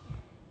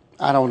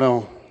 I don't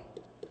know.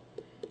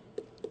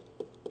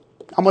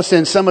 I'm going to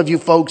send some of you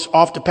folks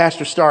off to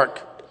Pastor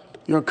Stark.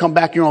 You're going to come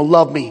back. You're going to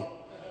love me.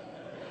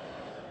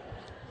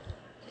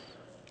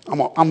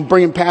 I'm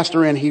bringing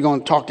Pastor in. He's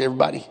going to talk to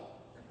everybody.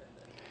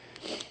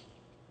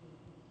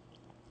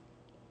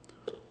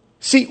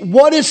 See,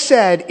 what is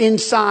said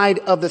inside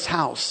of this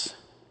house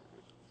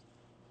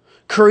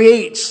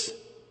creates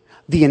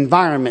the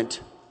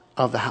environment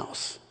of the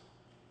house.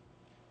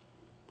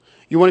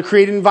 You want to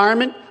create an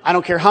environment? I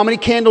don't care how many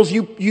candles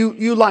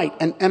you light.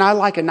 And I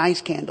like a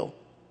nice candle.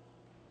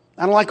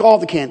 I don't like all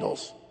the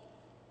candles.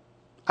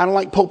 I don't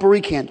like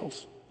potpourri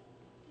candles.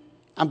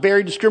 I'm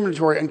very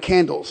discriminatory on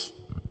candles.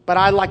 But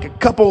I like a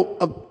couple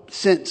of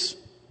scents.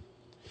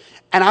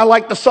 And I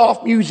like the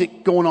soft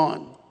music going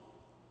on.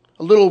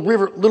 A little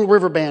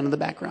river band in the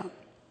background.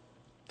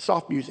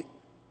 Soft music.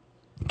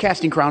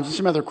 Casting Crowns and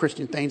some other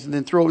Christian things. And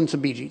then throw in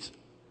some Bee Gees.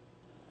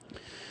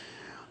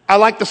 I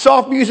like the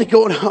soft music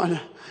going on.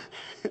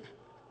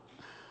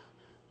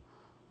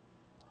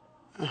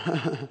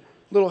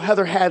 Little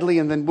Heather Hadley,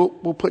 and then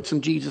we'll put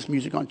some Jesus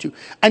music on too.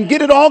 And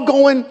get it all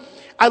going.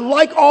 I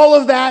like all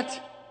of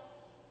that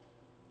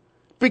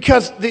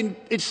because then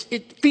it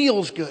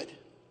feels good.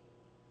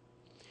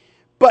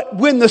 But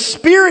when the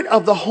spirit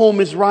of the home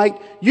is right,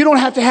 you don't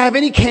have to have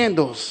any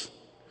candles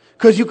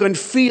because you can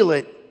feel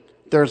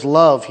it. There's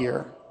love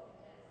here.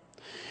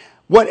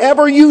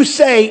 Whatever you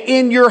say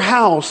in your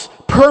house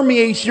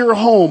permeates your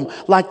home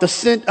like the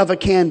scent of a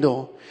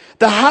candle.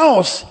 The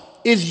house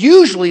is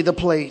usually the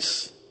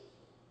place.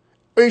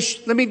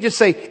 Let me just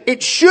say,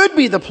 it should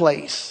be the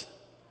place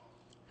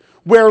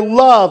where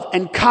love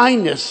and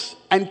kindness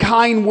and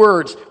kind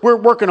words, we're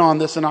working on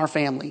this in our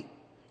family.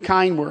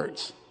 Kind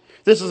words.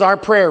 This is our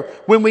prayer.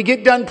 When we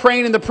get done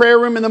praying in the prayer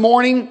room in the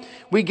morning,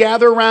 we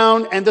gather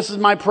around and this is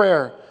my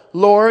prayer.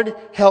 Lord,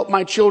 help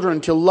my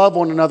children to love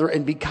one another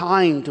and be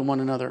kind to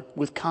one another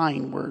with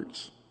kind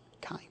words.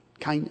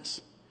 Kindness.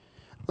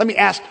 Let me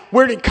ask,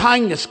 where did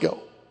kindness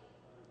go?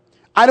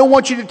 I don't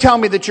want you to tell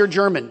me that you're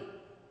German.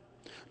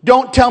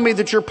 Don't tell me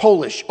that you're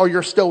Polish or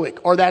you're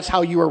Stoic or that's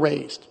how you were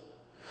raised.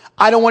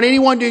 I don't want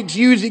anyone to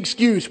use the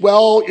excuse,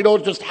 well,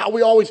 just how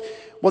we always...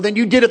 Well, then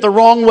you did it the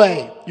wrong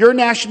way. Your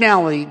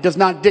nationality does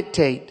not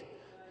dictate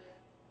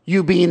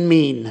you being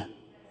mean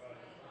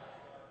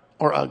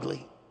or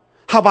ugly.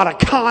 How about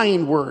a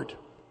kind word?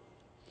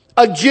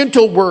 A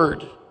gentle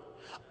word?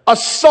 A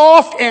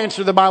soft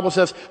answer, the Bible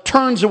says,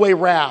 turns away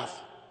wrath.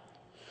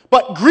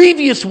 But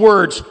grievous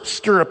words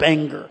stir up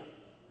anger.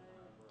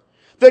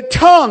 The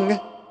tongue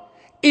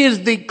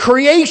is the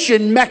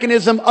creation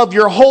mechanism of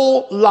your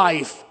whole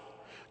life.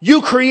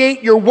 You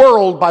create your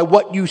world by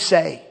what you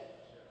say.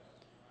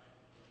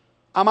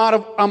 I'm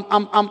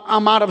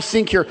out of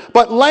sync here.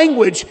 But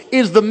language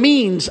is the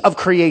means of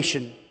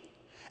creation.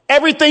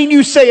 Everything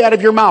you say out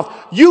of your mouth,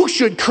 you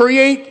should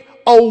create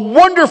a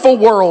wonderful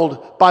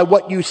world by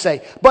what you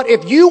say. But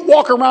if you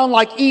walk around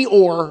like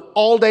Eeyore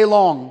all day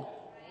long,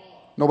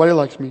 nobody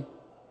likes me.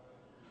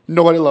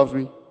 Nobody loves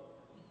me.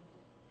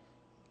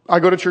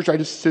 I go to church, I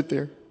just sit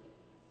there.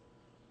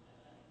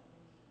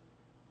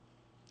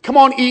 Come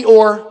on,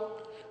 Eeyore.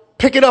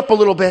 Pick it up a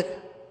little bit.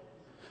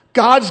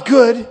 God's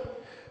good.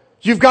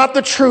 You've got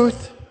the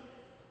truth.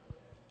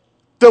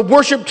 The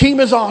worship team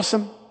is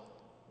awesome.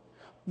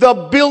 The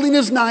building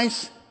is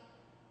nice.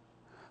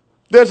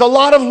 There's a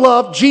lot of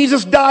love.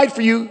 Jesus died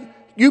for you.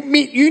 You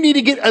need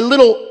to get a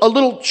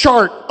little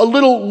chart, a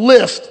little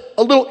list,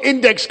 a little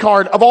index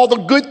card of all the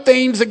good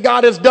things that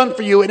God has done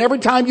for you. And every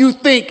time you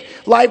think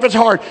life is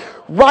hard,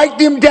 write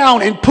them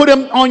down and put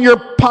them on your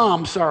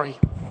palm. Sorry.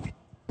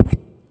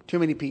 Too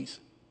many P's.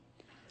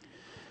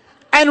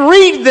 And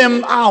read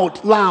them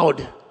out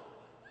loud.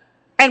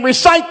 And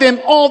recite them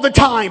all the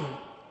time.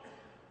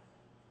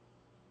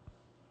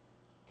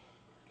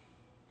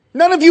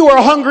 None of you are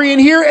hungry in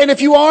here, and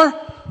if you are,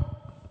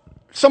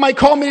 somebody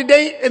called me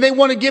today and they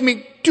want to give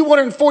me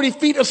 240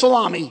 feet of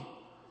salami.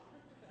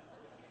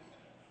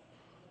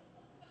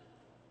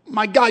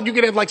 My God, you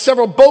could have like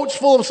several boats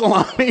full of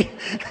salami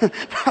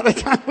by the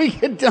time we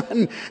get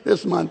done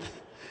this month.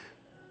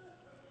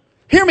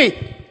 Hear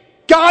me.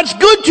 God's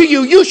good to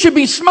you. You should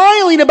be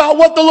smiling about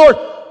what the Lord...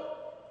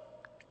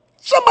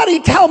 Somebody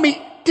tell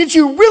me, did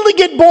you really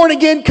get born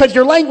again? Because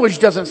your language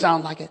doesn't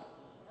sound like it.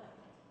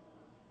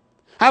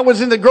 I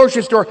was in the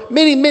grocery store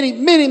many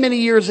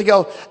years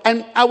ago,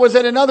 and I was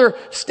at another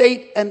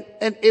state, and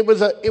it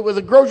was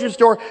a grocery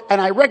store, and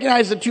I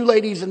recognized the two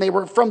ladies, and they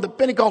were from the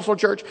Pentecostal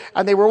church,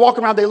 and they were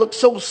walking around. They looked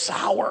so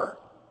sour.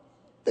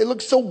 They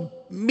looked so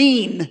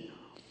mean,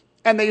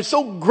 and they were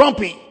so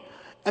grumpy,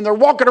 and they're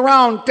walking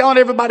around telling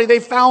everybody they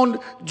found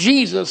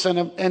Jesus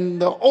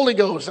and the Holy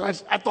Ghost.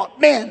 And I thought,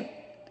 man,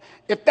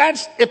 if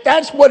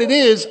that's what it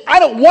is, I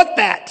don't want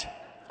that.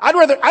 I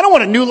don't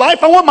want a new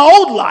life. I want my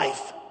old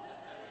life.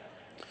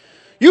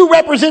 You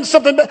represent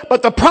something,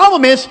 but the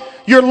problem is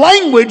your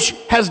language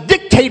has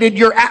dictated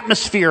your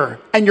atmosphere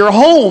and your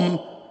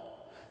home.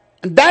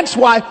 And that's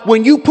why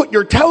when you put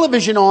your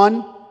television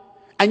on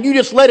and you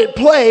just let it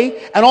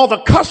play and all the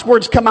cuss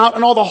words come out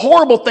and all the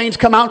horrible things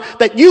come out,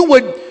 that you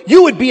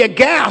would be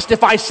aghast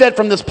if I said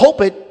from this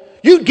pulpit,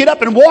 you'd get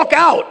up and walk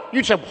out.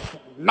 You'd say,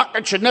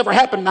 that should never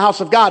happen in the house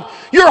of God.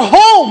 Your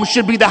home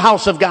should be the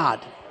house of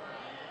God.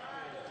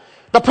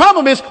 The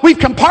problem is we've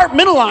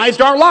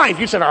compartmentalized our life.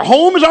 You said our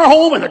home is our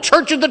home and the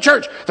church is the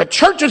church. The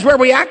church is where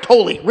we act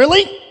holy.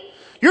 Really?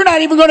 You're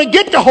not even going to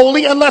get to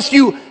holy unless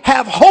you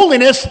have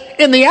holiness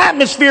in the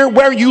atmosphere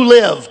where you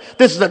live.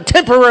 This is a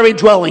temporary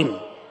dwelling.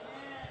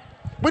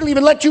 We don't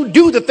even let you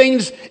do the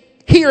things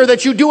here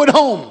that you do at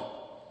home.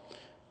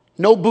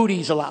 No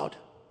booties allowed.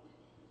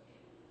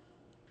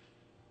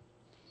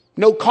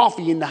 No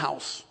coffee in the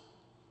house.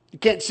 You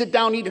can't sit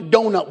down and eat a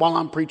donut while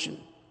I'm preaching.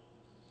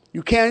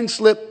 You can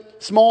slip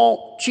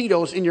small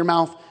Cheetos in your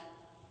mouth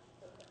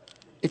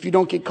if you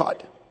don't get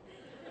caught.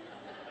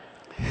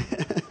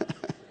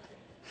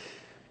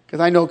 Because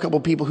I know a couple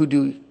people who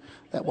do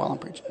that while I'm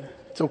preaching.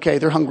 It's okay,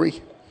 they're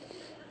hungry.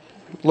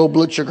 Low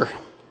blood sugar.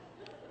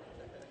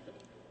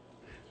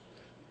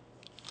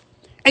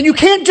 And you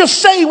can't just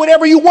say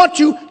whatever you want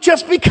to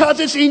just because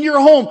it's in your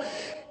home.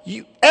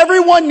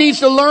 Everyone needs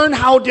to learn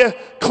how to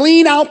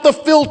clean out the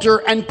filter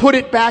and put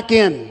it back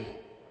in.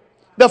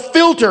 The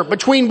filter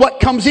between what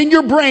comes in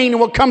your brain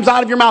and what comes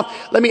out of your mouth.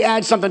 Let me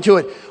add something to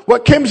it.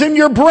 What comes in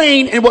your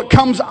brain and what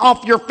comes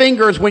off your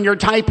fingers when you're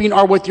typing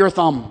or with your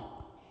thumb.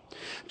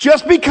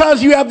 Just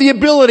because you have the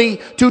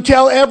ability to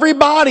tell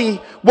everybody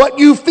what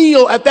you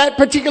feel at that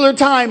particular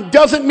time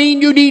doesn't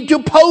mean you need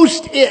to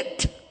post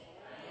it.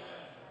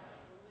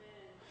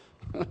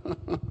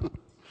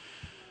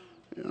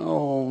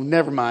 Oh,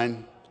 never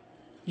mind.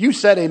 You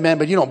said amen,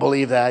 but you don't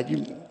believe that.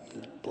 You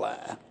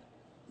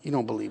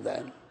don't believe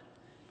that.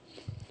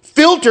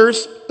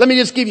 Filters, let me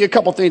just give you a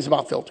couple things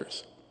about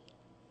filters.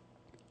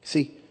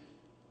 See,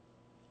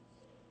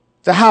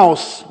 the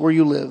house where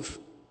you live,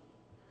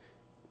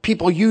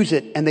 people use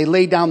it and they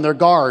lay down their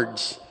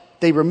guards.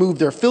 They remove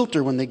their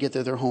filter when they get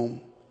to their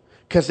home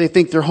because they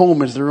think their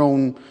home is their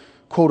own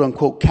quote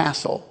unquote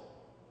castle.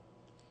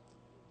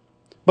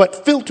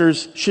 But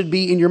filters should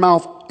be in your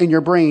mouth, in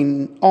your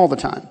brain all the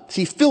time.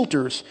 See,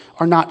 filters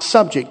are not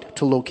subject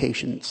to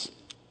locations.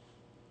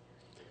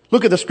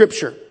 Look at the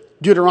scripture.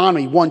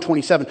 Deuteronomy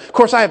 1:27. Of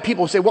course, I have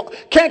people who say, well,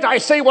 can't I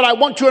say what I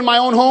want to in my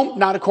own home?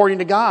 Not according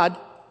to God.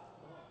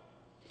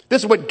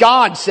 This is what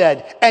God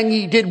said. And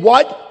ye did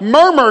what?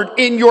 Murmured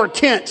in your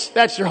tents.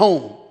 That's your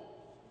home.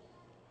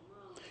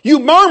 You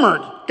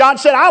murmured. God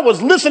said, I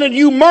was listening to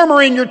you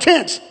murmur in your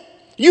tents.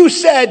 You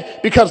said,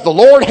 because the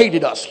Lord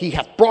hated us, he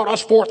hath brought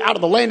us forth out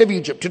of the land of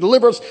Egypt to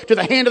deliver us to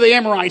the hand of the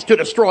Amorites to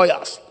destroy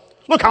us.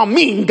 Look how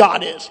mean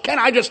God is. Can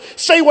I just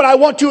say what I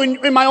want to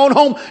in my own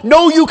home?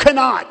 No, you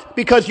cannot,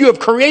 because you have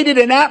created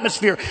an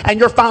atmosphere and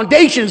your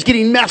foundation is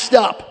getting messed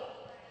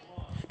up.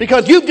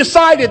 Because you've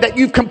decided that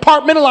you've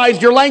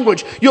compartmentalized your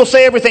language. You'll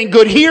say everything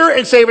good here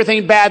and say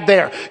everything bad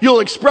there.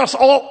 You'll express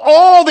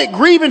all the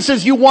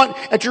grievances you want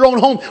at your own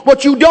home.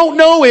 What you don't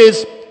know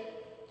is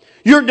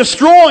you're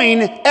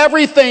destroying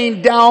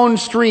everything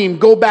downstream.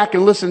 Go back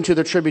and listen to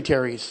the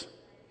tributaries.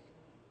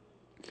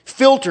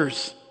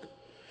 Filters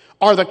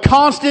are the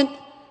constant,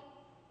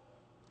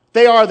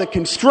 they are the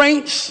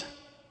constraints,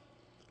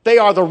 they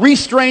are the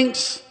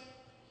restraints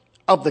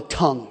of the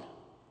tongue.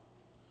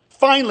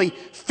 Finally,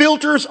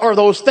 filters are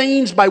those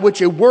things by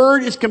which a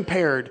word is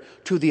compared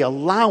to the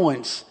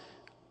allowance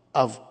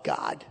of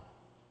God.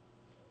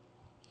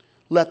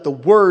 Let the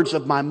words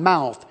of my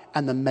mouth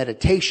and the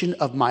meditation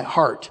of my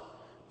heart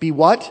be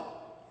what?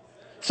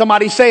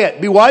 Somebody say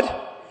it. Be what?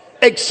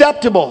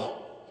 Acceptable.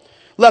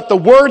 Let the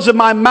words of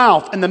my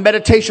mouth and the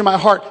meditation of my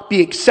heart be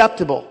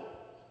acceptable.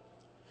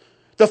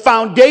 The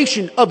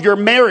foundation of your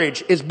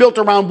marriage is built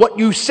around what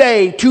you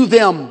say to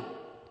them.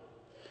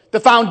 The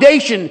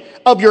foundation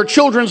of your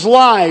children's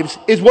lives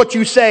is what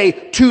you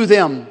say to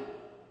them.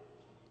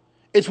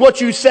 It's what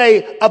you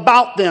say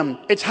about them.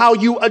 It's how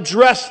you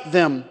address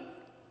them.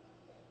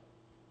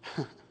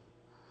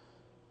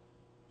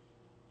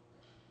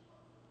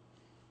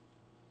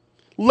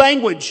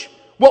 Language,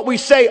 what we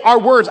say, our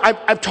words.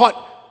 I've taught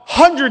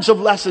hundreds of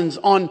lessons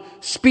on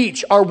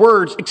speech, our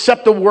words,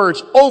 acceptable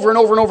words, over and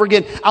over and over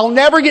again. I'll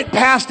never get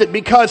past it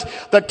because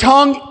the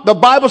tongue, the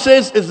Bible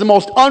says, is the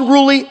most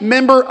unruly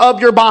member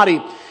of your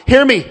body.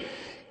 Hear me.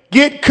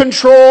 Get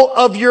control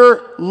of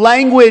your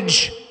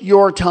language,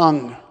 your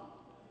tongue.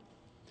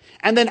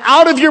 And then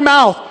out of your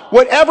mouth,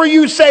 whatever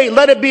you say,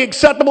 let it be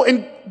acceptable.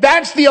 And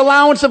that's the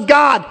allowance of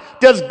God.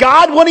 Does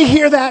God want to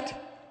hear that?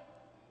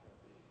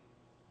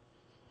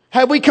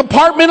 Have we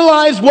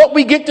compartmentalized what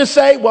we get to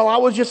say? Well, I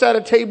was just at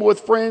a table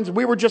with friends.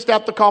 We were just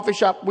at the coffee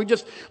shop.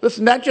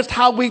 Listen, that's just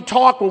how we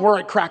talk when we're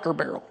at Cracker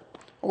Barrel.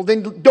 Well,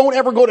 then don't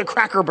ever go to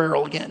Cracker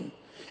Barrel again.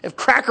 If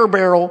Cracker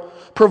Barrel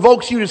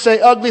provokes you to say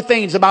ugly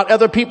things about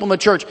other people in the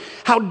church,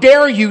 how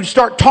dare you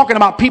start talking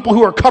about people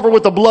who are covered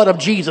with the blood of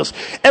Jesus?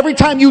 Every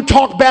time you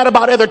talk bad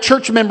about other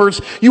church members,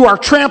 you are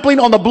trampling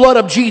on the blood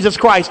of Jesus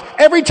Christ.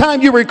 Every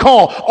time you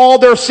recall all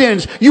their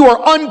sins, you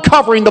are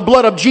uncovering the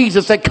blood of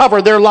Jesus that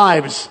covered their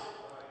lives.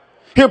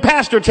 Here,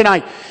 Pastor,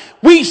 tonight,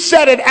 we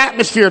set an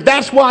atmosphere.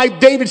 That's why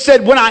David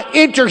said, when I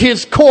enter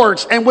his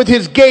courts and with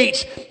his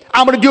gates,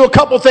 I'm going to do a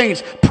couple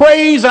things.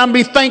 Praise and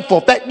be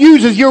thankful. That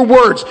uses your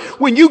words.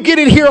 When you get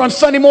in here on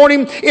Sunday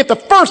morning, if the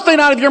first thing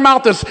out of your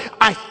mouth is,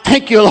 I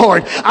thank you,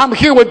 Lord, I'm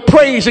here with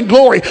praise and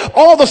glory,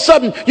 all of a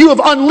sudden you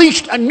have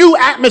unleashed a new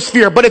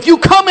atmosphere. But if you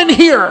come in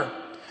here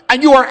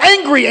and you are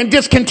angry and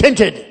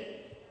discontented,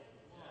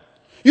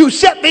 you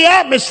set the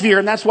atmosphere,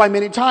 and that's why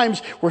many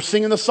times we're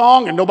singing the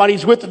song and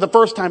nobody's with it the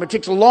first time. It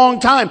takes a long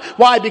time.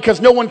 Why?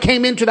 Because no one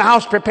came into the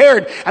house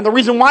prepared. And the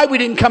reason why we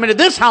didn't come into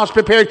this house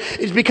prepared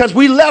is because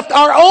we left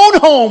our own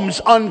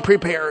homes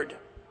unprepared.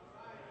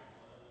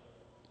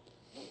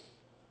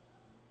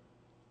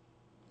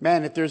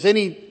 Man, if there's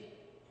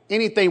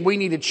anything we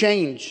need to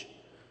change,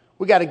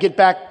 we got to get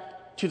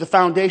back to the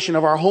foundation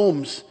of our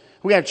homes.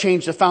 We got to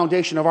change the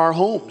foundation of our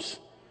homes.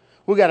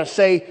 We got to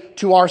say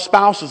to our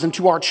spouses and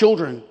to our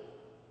children,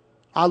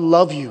 I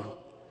love you.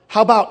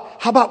 How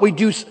about we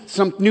do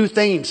some new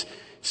things?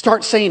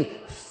 Start saying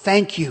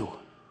thank you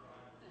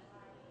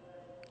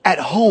at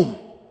home.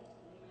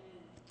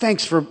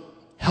 Thanks for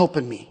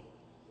helping me.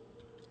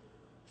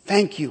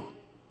 Thank you.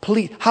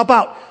 Please. How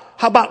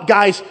about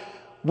guys,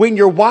 when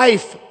your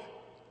wife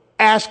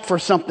asks for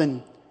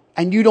something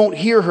and you don't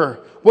hear her,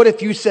 what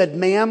if you said,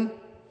 ma'am?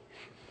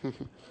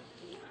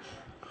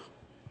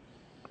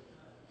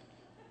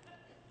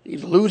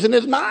 He's losing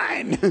his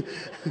mind.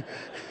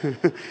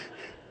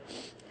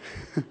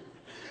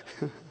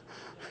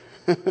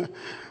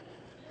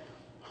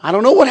 I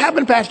don't know what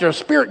happened, Pastor. A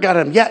spirit got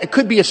him. Yeah, it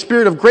could be a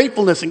spirit of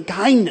gratefulness and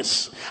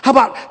kindness. How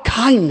about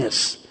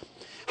kindness?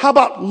 How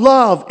about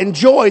love and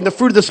joy and the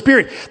fruit of the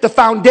Spirit? The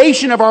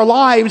foundation of our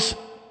lives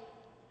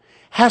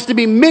has to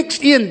be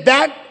mixed in.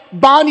 That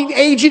bonding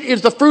agent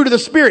is the fruit of the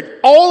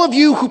Spirit. All of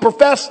you who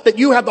profess that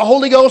you have the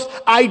Holy Ghost,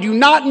 I do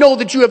not know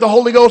that you have the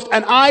Holy Ghost,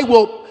 and I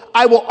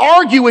will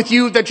argue with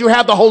you that you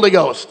have the Holy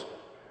Ghost.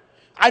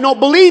 I don't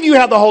believe you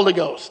have the Holy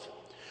Ghost.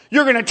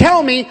 You're going to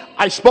tell me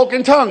I spoke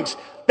in tongues.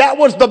 That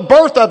was the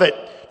birth of it.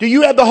 Do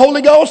you have the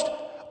Holy Ghost?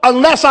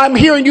 Unless I'm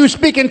hearing you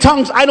speak in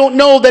tongues, I don't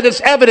know that it's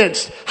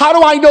evidence. How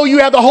do I know you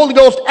have the Holy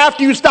Ghost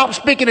after you stop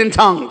speaking in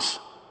tongues?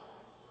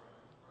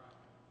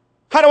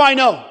 How do I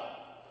know?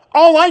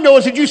 All I know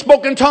is that you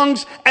spoke in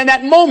tongues in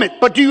that moment.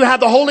 But do you have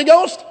the Holy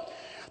Ghost?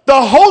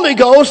 The Holy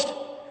Ghost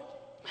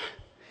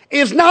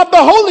is not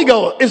the Holy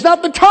Ghost. It's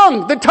not the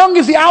tongue. The tongue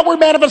is the outward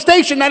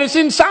manifestation that is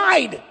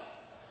inside.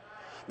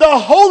 The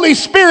Holy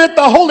Spirit,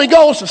 the Holy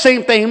Ghost, the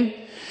same thing,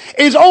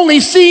 is only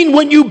seen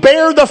when you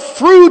bear the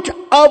fruit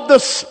of the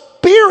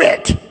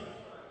Spirit.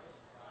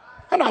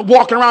 I'm not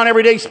walking around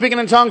every day speaking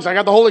in tongues. I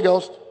got the Holy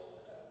Ghost.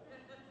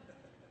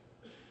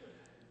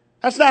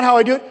 That's not how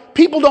I do it.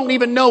 People don't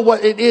even know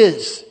what it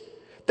is.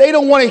 They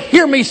don't want to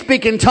hear me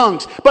speak in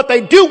tongues, but they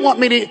do want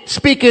me to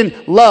speak in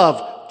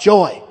love,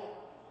 joy,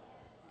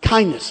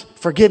 kindness,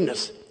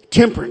 forgiveness,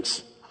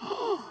 temperance.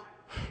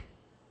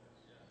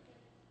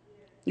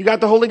 You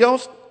got the Holy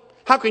Ghost?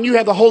 How can you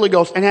have the Holy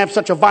Ghost and have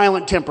such a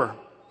violent temper?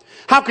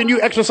 How can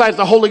you exercise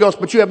the Holy Ghost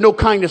but you have no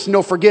kindness,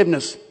 no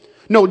forgiveness,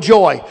 no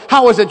joy?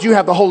 How is it you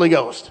have the Holy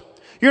Ghost?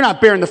 You're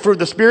not bearing the fruit of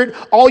the Spirit.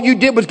 All you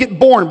did was get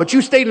born, but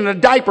you stayed in a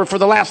diaper for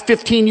the last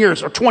 15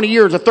 years or 20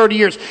 years or 30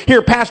 years.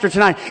 Here, Pastor,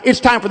 tonight, it's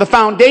time for the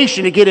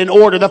foundation to get in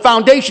order. The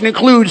foundation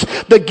includes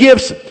the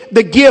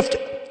gift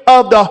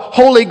of the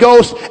Holy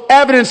Ghost,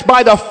 evidenced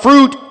by the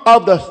fruit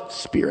of the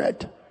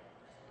Spirit.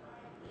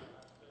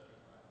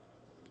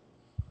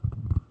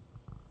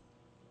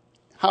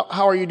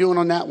 How are you doing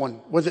on that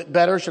one? Was it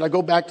better? Should I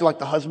go back to like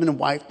the husband and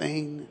wife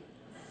thing?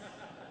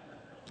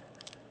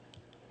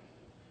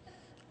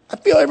 I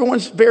feel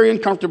everyone's very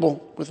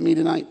uncomfortable with me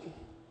tonight.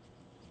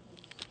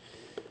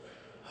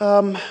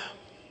 I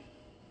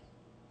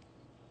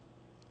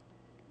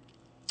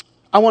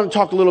want to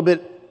talk a little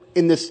bit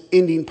in this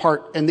ending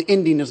part, and the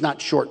ending is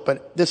not short,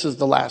 but this is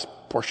the last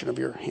portion of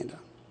your handout.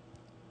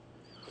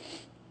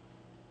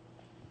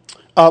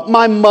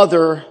 My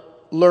mother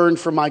learned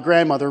from my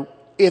grandmother.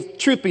 If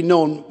truth be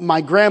known,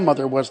 my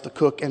grandmother was the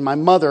cook, and my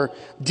mother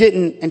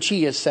didn't, and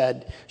she has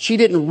said, she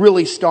didn't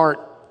really start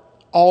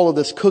all of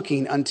this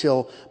cooking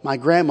until my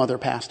grandmother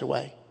passed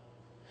away.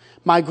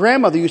 My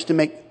grandmother used to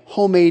make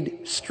homemade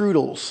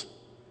strudels,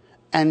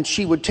 and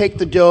she would take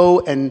the dough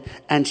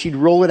and she'd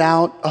roll it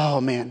out. Oh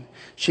man,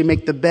 she'd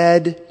make the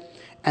bed,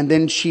 and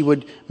then she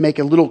would make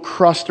a little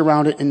crust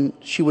around it, and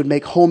she would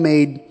make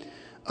homemade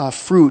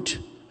fruit.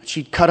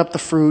 She'd cut up the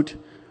fruit,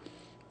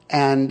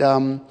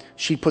 and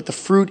she'd put the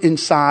fruit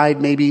inside,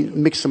 maybe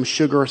mix some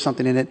sugar or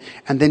something in it,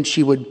 and then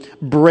she would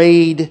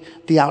braid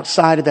the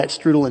outside of that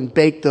strudel and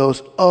bake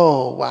those.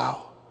 Oh,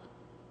 wow.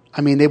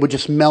 I mean, they would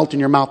just melt in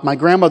your mouth. My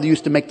grandmother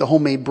used to make the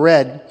homemade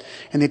bread,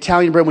 and the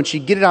Italian bread, when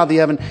she'd get it out of the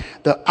oven,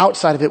 the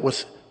outside of it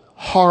was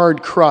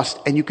hard crust,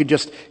 and you could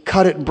just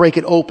cut it and break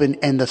it open,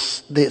 and the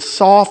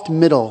soft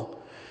middle,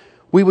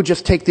 we would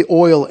just take the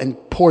oil and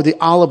pour the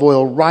olive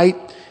oil right.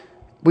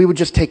 We would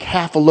just take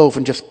half a loaf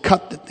and just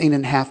cut the thing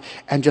in half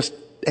and just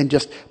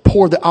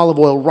pour the olive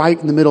oil right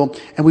in the middle,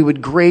 and we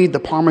would grate the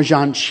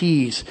Parmesan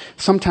cheese.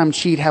 Sometimes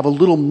she'd have a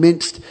little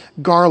minced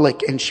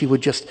garlic, and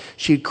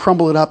she'd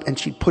crumble it up and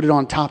she'd put it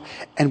on top,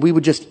 and we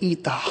would just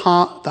eat the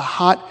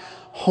hot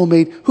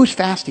homemade. Who's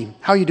fasting?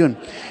 How are you doing?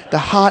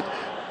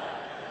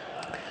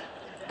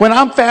 When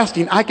I'm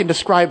fasting, I can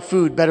describe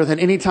food better than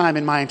any time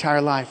in my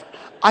entire life.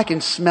 I can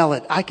smell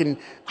it. I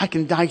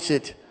can dice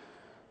it.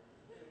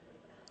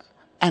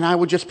 And I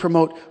would just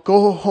promote,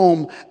 go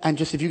home and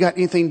just, if you got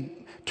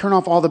anything, turn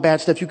off all the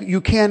bad stuff.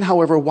 You can,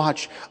 however,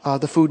 watch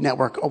the Food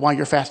Network while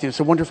you're fasting. It's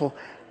a wonderful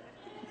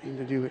thing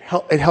to do.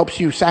 It helps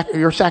you,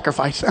 your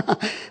sacrifice.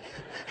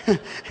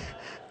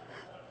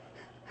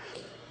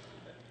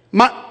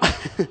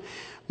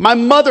 My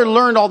mother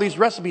learned all these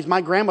recipes.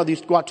 My grandmother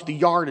used to go out to the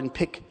yard and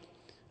pick,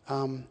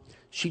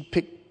 she'd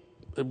pick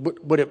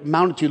what it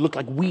amounted to looked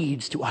like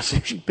weeds to us.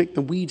 She'd pick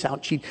the weeds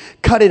out. She'd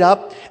cut it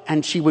up,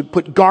 and she would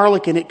put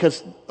garlic in it,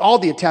 because all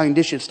the Italian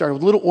dishes started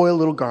with little oil,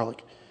 little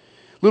garlic.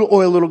 Little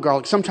oil, little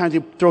garlic. Sometimes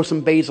they'd throw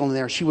some basil in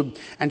there. She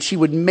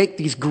would make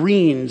these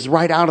greens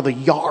right out of the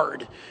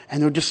yard,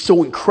 and they're just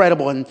so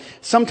incredible. And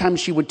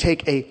sometimes she would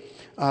take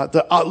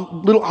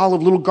little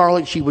olive, little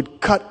garlic. She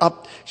would cut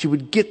up. She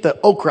would get the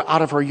okra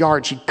out of her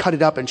yard. She'd cut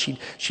it up, and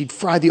she'd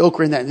fry the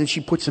okra in that, and then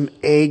she'd put some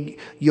egg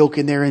yolk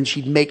in there, and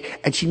she'd make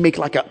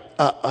like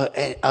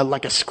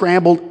a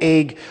scrambled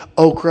egg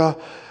okra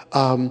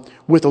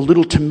with a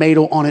little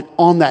tomato on it,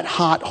 on that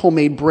hot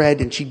homemade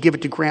bread, and she'd give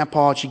it to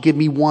Grandpa. She'd give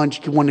me one.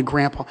 She'd give one to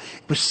Grandpa.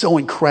 It was so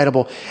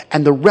incredible.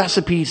 And the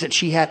recipes that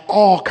she had,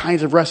 all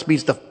kinds of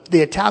recipes.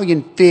 The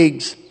Italian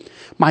figs.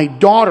 My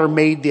daughter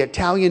made the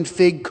Italian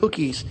fig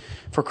cookies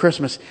for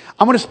Christmas.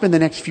 I'm going to spend the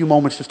next few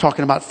moments just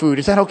talking about food.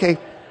 Is that okay?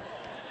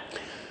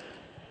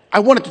 I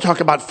wanted to talk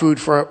about food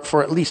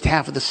for at least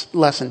half of this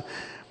lesson.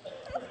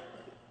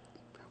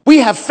 We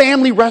have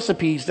family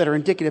recipes that are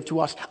indicative to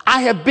us.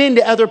 I have been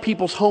to other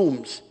people's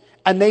homes,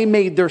 and they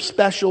made their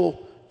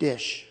special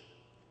dish.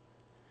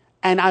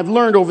 And I've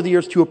learned over the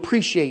years to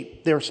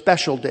appreciate their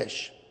special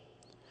dish.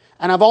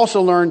 And I've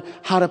also learned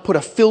how to put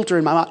a filter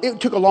in my mouth. It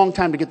took a long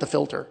time to get the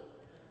filter.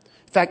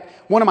 In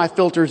fact, one of my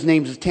filters'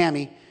 names is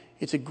Tammy.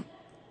 It's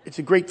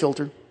a great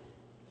filter.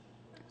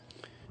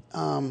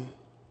 Not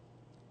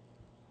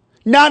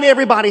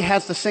everybody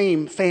has the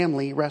same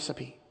family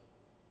recipe.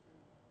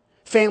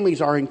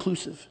 Families are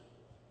inclusive.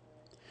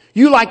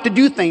 You like to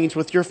do things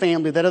with your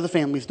family that other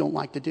families don't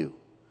like to do.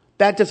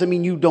 That doesn't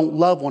mean you don't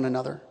love one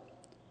another.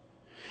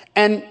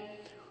 And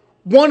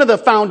one of the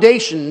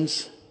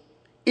foundations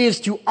is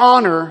to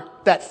honor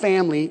that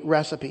family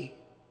recipe,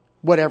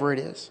 whatever it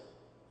is.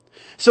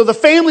 So the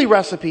family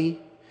recipe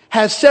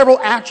has several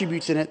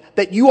attributes in it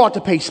that you ought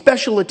to pay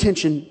special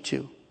attention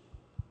to.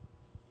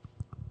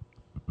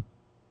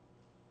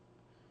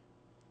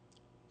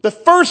 The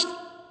first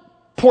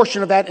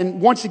portion of that,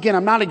 and once again,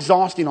 I'm not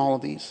exhausting all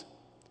of these.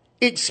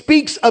 It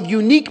speaks of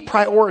unique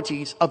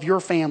priorities of your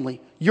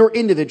family, your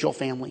individual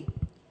family.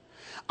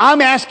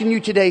 I'm asking you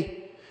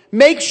today,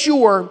 make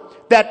sure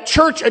that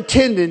church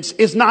attendance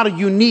is not a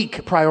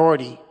unique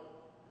priority,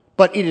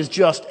 but it is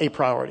just a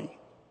priority.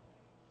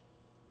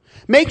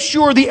 Make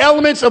sure the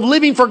elements of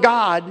living for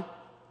God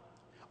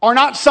are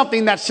not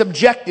something that's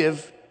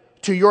subjective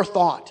to your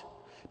thought.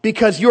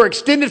 because your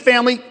extended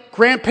family,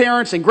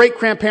 grandparents and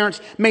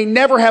great-grandparents may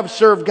never have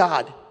served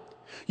God.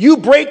 You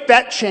break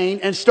that chain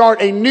and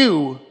start a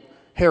new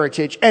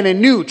heritage and a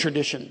new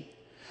tradition.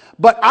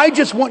 But I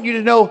just want you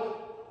to know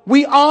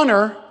we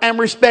honor and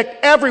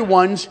respect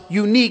everyone's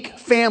unique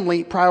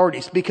family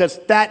priorities because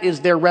that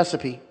is their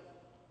recipe.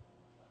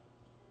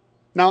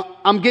 Now,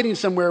 I'm getting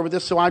somewhere with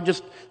this, so I'll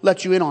just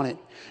let you in on it.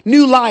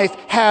 New Life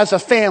has a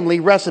family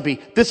recipe.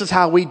 This is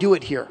how we do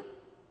it here.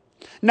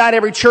 Not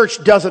every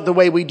church does it the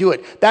way we do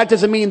it. That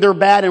doesn't mean they're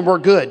bad and we're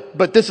good,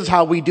 but this is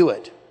how we do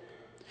it.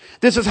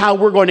 This is how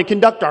we're going to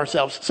conduct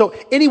ourselves. So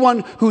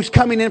anyone who's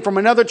coming in from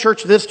another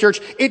church to this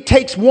church, it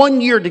takes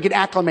 1 year to get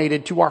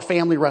acclimated to our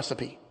family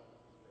recipe.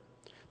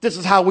 This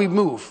is how we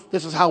move.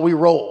 This is how we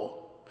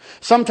roll.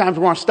 Sometimes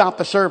we're going to stop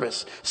the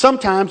service.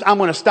 Sometimes I'm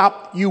going to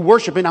stop you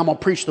worshiping. I'm going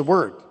to preach the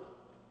word.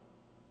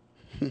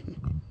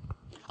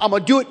 I'm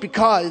going to do it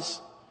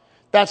because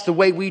that's the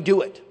way we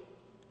do it.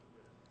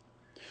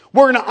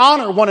 We're going to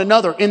honor one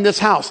another in this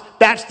house.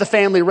 That's the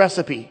family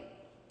recipe.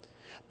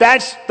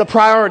 That's the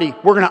priority.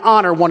 We're going to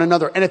honor one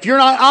another. And if you're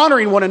not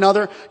honoring one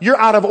another, you're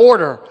out of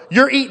order.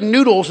 You're eating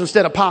noodles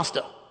instead of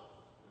pasta.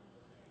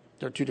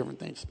 They're two different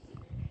things.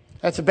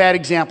 That's a bad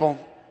example.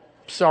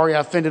 Sorry, I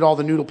offended all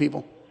the noodle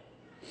people.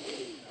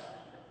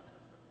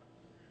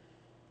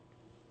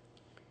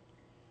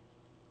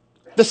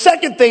 The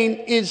second thing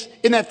is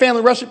in that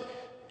family recipe.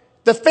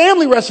 The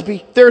family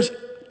recipe, there's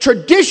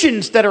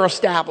traditions that are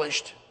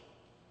established.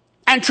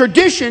 And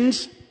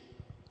traditions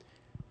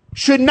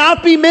should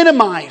not be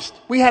minimized.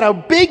 We had a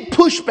big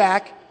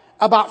pushback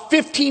about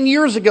 15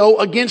 years ago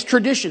against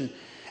tradition.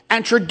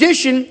 And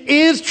tradition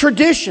is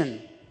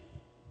tradition.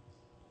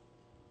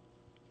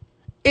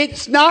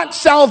 It's not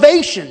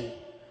salvation.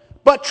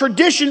 But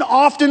tradition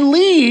often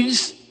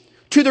leads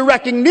to the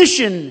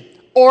recognition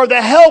or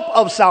the help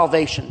of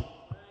salvation.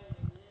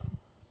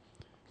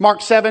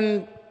 Mark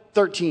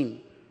 7:13.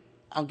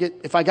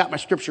 If I got my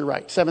scripture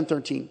right,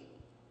 7:13.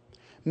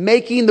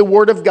 Making the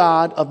word of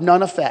God of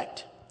none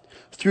effect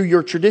through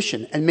your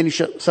tradition, and many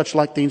such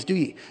like things do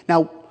ye.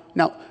 Now,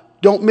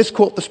 don't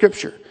misquote the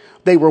scripture.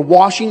 They were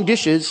washing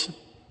dishes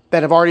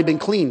that have already been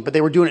cleaned, but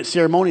they were doing it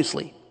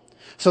ceremoniously.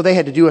 So they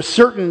had to do a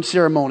certain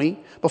ceremony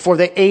before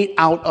they ate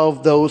out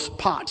of those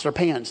pots or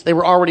pans. They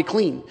were already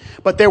clean.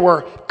 But there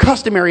were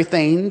customary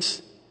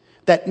things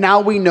that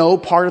now we know,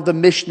 part of the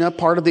Mishnah,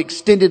 part of the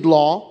extended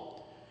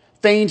law,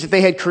 things that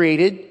they had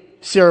created,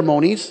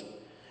 ceremonies.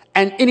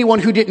 And anyone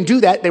who didn't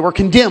do that, they were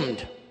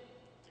condemned.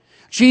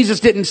 Jesus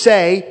didn't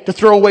say to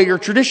throw away your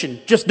tradition.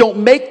 Just don't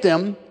make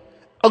them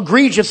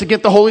egregious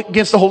against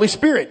the Holy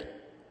Spirit.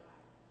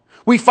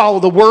 We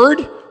follow the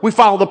word, we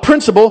follow the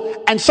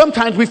principle, and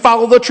sometimes we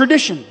follow the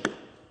tradition.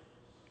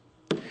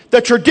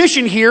 The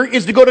tradition here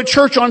is to go to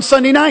church on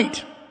Sunday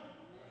night.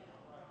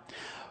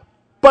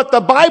 But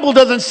the Bible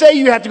doesn't say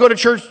you have to go to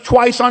church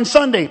twice on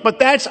Sunday. But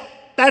that's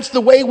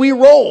the way we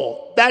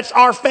roll. That's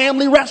our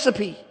family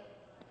recipe.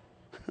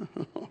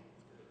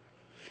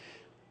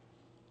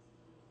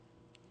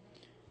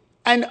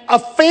 And a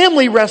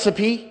family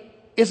recipe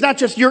is not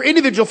just your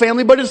individual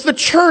family, but it's the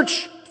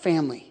church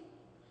family.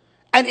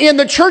 And in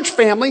the church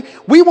family,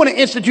 we want to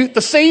institute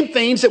the same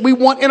things that we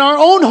want in our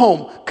own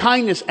home.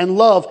 Kindness and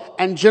love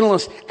and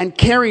gentleness and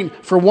caring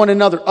for one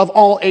another of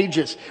all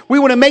ages. We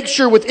want to make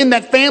sure within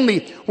that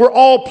family, we're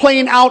all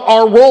playing out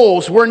our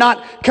roles. We're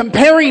not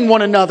comparing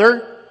one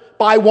another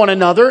by one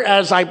another,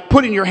 as I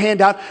put in your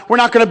handout. We're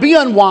not going to be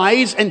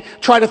unwise and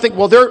try to think,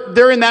 well,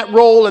 they're in that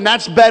role and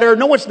that's better.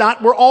 No, it's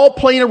not. We're all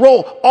playing a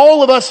role.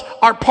 All of us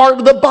are part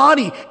of the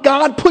body.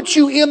 God put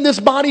you in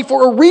this body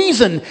for a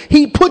reason.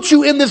 He put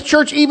you in this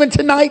church even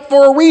tonight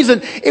for a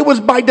reason. It was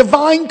by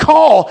divine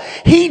call.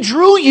 He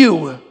drew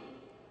you.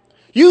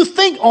 You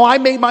think, oh, I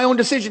made my own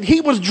decision.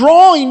 He was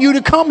drawing you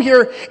to come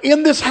here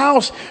in this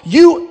house.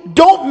 You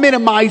don't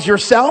minimize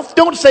yourself.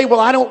 Don't say, well,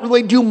 I don't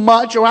really do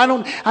much, or I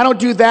don't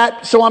do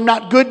that, so I'm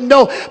not good.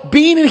 No,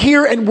 being in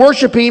here and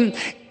worshiping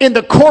in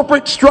the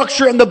corporate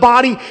structure and the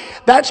body,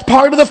 that's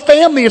part of the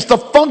family. It's the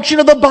function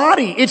of the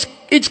body.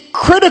 It's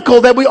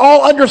critical that we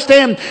all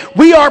understand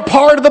we are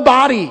part of the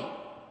body.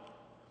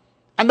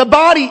 And the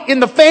body in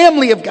the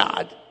family of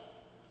God.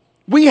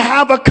 We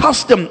have a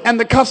custom, and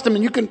the custom,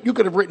 and you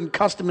could have written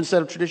custom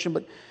instead of tradition,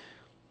 but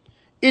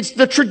it's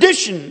the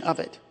tradition of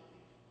it.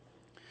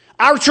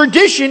 Our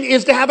tradition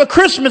is to have a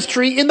Christmas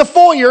tree in the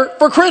foyer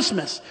for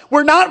Christmas.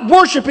 We're not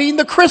worshiping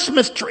the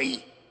Christmas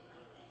tree.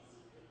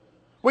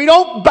 We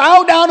don't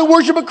bow down and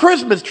worship a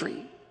Christmas tree.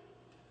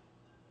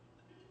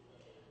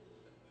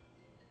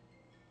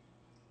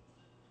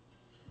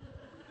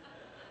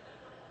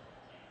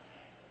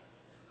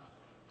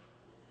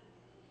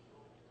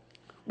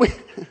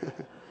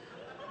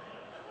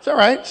 It's all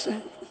right. It's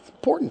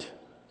important.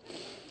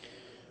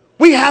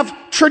 We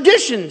have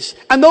traditions.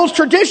 And those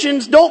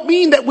traditions don't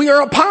mean that we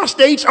are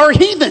apostates or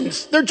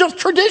heathens. They're just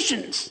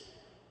traditions.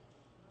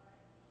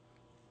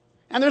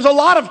 And there's a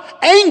lot of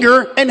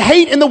anger and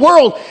hate in the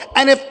world.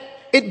 And if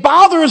it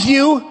bothers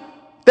you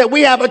that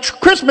we have a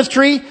Christmas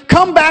tree,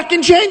 come back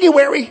in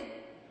January.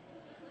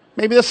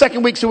 Maybe the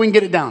second week so we can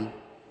get it down.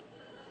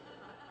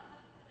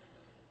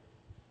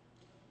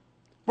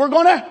 We're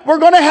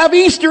gonna have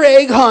Easter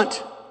egg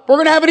hunt. We're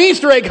gonna have an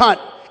Easter egg hunt.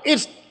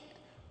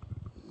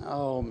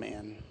 Oh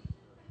man.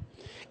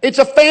 It's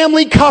a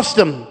family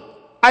custom.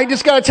 I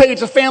just gotta tell you,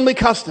 it's a family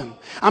custom.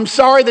 I'm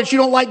sorry that you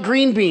don't like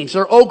green beans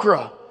or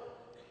okra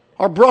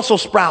or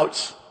Brussels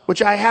sprouts,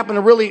 which I happen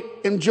to really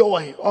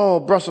enjoy. Oh,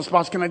 Brussels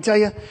sprouts, can I tell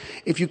you?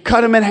 If you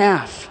cut them in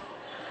half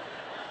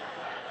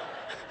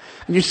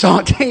and you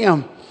saute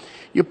them,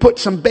 you put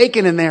some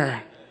bacon in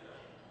there.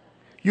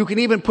 You can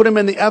even put them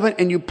in the oven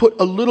and you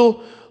put a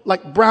little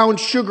like brown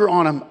sugar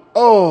on them.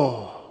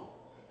 Oh,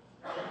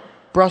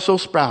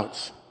 Brussels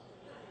sprouts.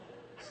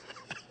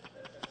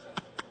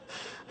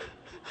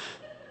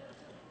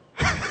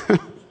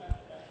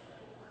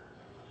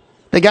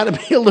 They got to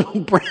be a little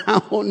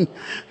brown.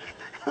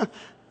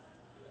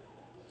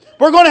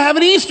 We're going to have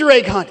an Easter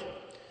egg hunt.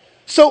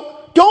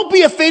 So don't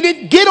be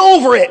offended. Get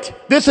over it.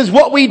 This is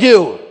what we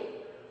do.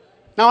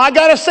 Now I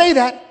got to say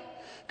that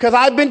because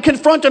I've been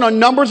confronted on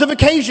numbers of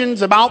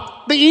occasions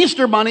about the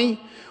Easter bunny.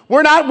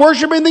 We're not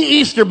worshiping the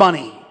Easter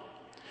bunny.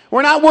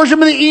 We're not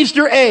worshiping the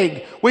Easter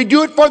egg. We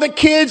do it for the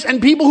kids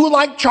and people who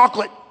like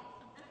chocolate.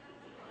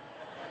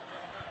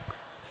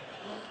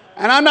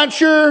 And I'm not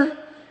sure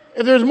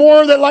if there's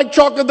more that like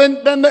chocolate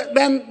than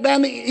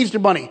the Easter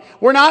bunny.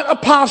 We're not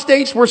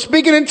apostates. We're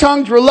speaking in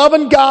tongues. We're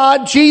loving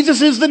God.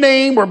 Jesus is the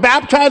name. We're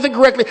baptizing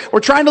correctly.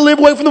 We're trying to live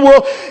away from the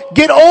world.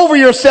 Get over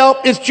yourself.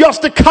 It's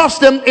just a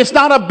custom. It's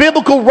not a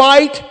biblical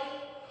rite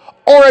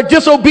or a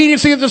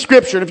disobedience of the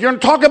scripture. If you're going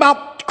to talk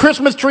about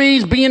Christmas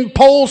trees being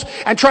poles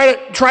and try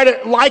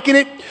to liken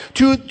it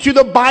to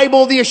the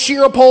Bible, the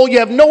Asherah pole, you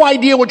have no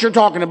idea what you're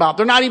talking about.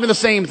 They're not even the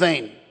same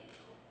thing.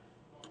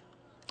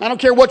 I don't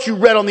care what you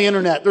read on the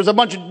internet.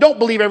 Don't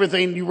believe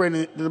everything you read.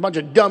 There's a bunch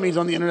of dummies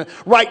on the internet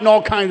writing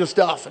all kinds of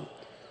stuff and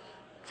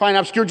find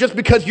obscure. Just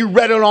because you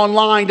read it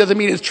online doesn't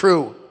mean it's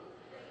true.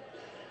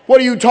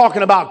 What are you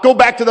talking about? Go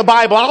back to the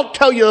Bible. I'll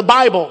tell you the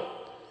Bible.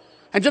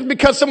 And just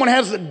because someone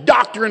has a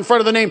doctor in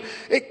front of the name,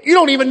 you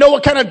don't even know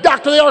what kind of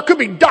doctor they are. It could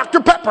be Dr.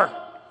 Pepper.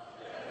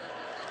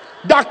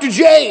 Dr.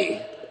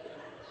 J.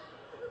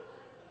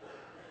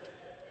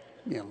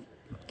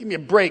 Give me a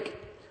break.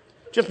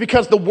 Just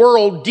because the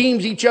world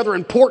deems each other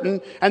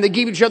important and they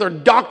give each other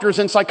doctors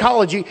in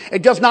psychology,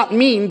 it does not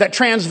mean that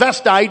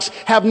transvestites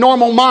have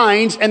normal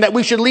minds and that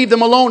we should leave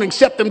them alone,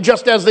 accept them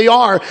just as they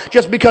are,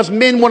 just because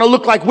men want to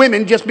look like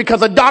women, just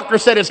because a doctor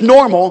said it's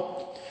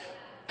normal.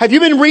 Have you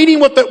been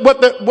reading what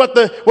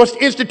the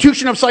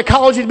institution of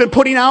psychology has been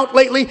putting out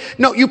lately?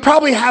 No, you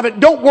probably haven't.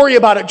 Don't worry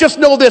about it. Just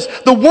know this.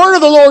 The word of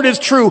the Lord is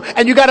true,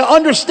 and you got to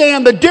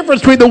understand the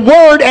difference between the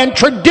word and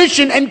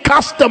tradition and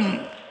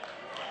custom.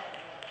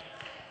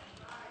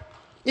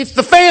 It's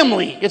the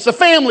family. It's a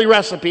family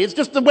recipe. It's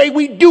just the way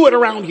we do it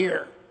around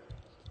here.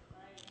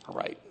 All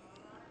right.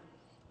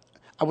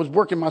 I was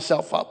working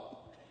myself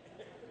up.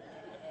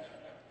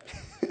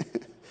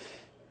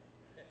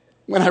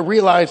 When I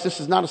realized this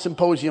is not a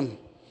symposium,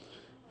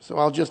 so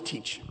I'll just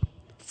teach.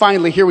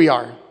 Finally, here we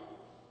are.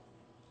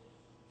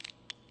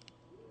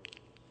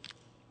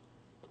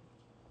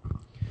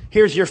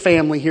 Here's your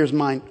family. Here's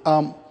mine.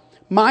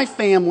 My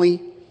family...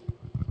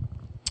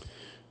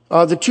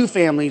 the two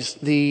families,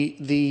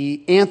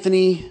 the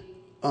Anthony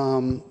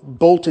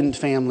Bolton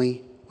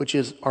family, which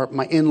is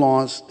my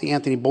in-laws, the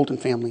Anthony Bolton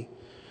family,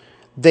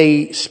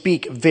 they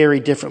speak very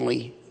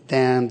differently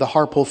than the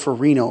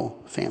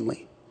Harpo-Ferrino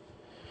family.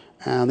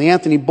 The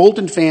Anthony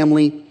Bolton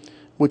family,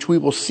 which we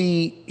will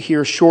see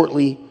here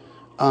shortly,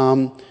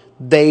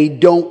 they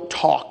don't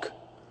talk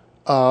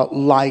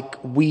like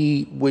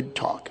we would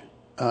talk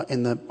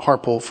in the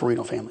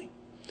Harpo-Ferrino family.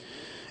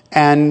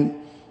 And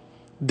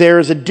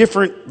there's a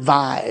different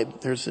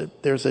vibe.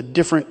 There's a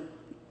different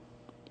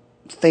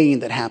thing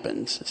that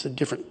happens. It's a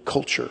different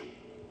culture.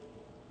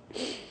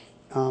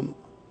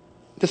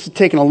 This has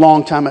taken a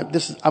long time.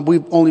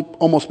 We've only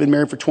almost been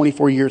married for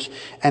 24 years,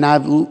 and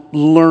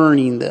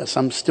learning this.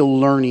 I'm still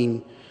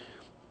learning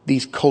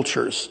these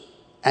cultures.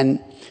 And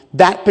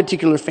that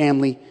particular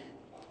family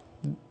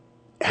they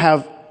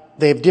have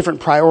different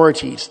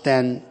priorities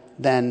than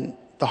the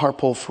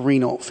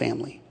Harpo-Ferrino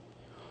family.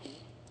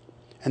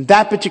 And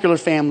that particular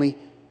family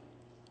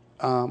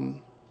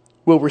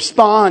will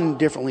respond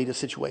differently to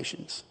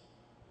situations.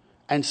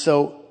 And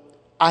so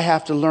I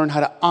have to learn how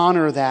to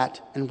honor that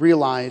and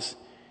realize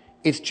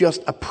it's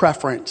just a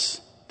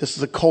preference. This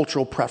is a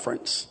cultural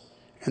preference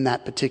in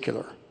that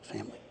particular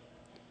family.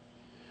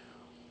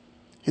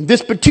 In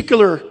this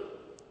particular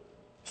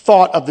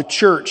thought of the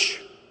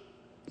church,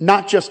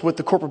 not just with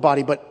the corporate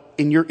body, but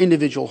in your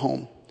individual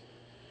home,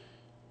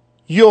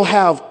 you'll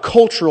have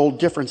cultural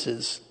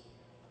differences,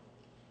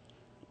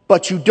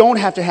 but you don't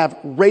have to have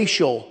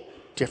racial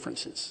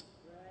differences.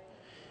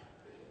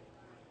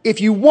 If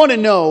you want to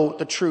know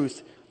the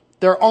truth,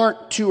 there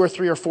aren't 2 or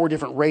 3 or 4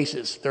 different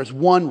races. There's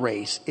one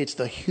race. It's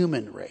the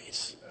human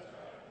race.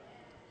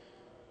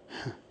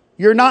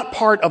 You're not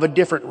part of a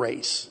different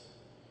race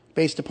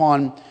based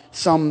upon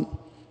some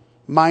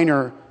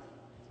minor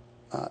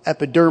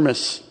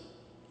epidermis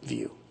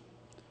view.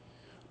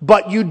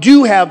 But you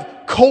do have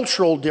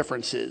cultural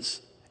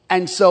differences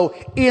And so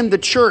in the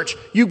church,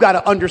 you've got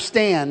to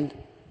understand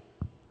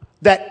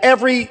that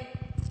every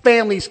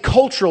family's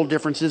cultural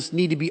differences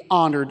need to be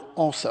honored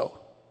also.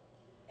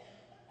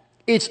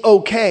 It's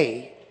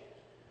okay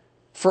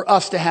for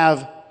us to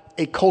have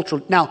a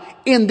cultural... Now,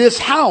 in this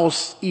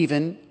house,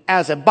 even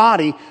as a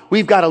body,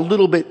 we've got a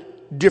little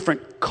bit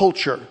different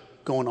culture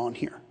going on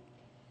here.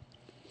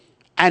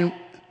 And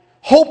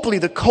hopefully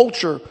the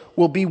culture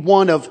will be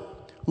one of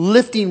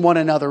lifting one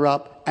another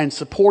up and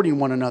supporting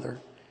one another.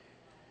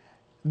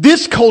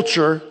 This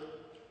culture,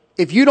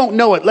 if you don't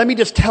know it, let me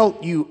just tell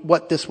you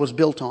what this was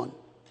built on.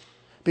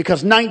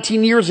 Because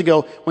 19 years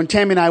ago, when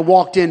Tammy and I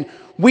walked in,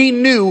 we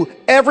knew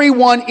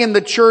everyone in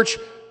the church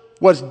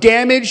was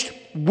damaged,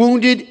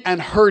 wounded,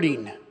 and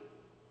hurting.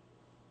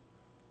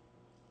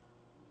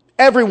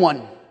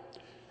 Everyone.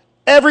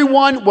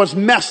 Everyone was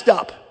messed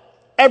up.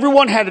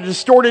 Everyone had a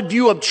distorted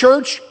view of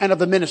church and of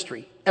the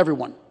ministry.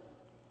 Everyone.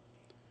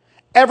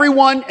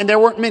 Everyone, and there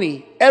weren't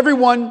many,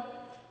 everyone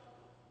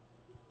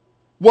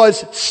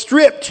was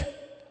stripped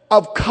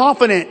of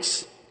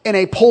confidence in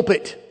a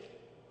pulpit.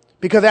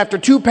 Because after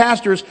two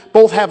pastors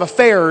both have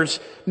affairs,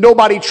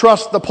 nobody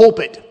trusts the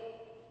pulpit.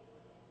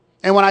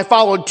 And when I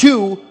followed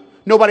two,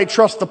 nobody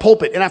trusts the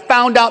pulpit. And I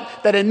found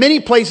out that in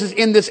many places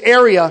in this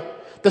area,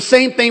 the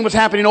same thing was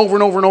happening over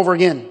and over and over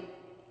again.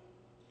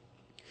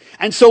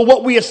 And so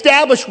what we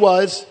established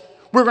was,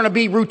 we're going to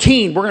be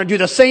routine. We're going to do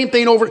the same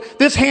thing over.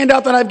 This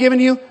handout that I've given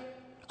you,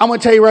 I'm going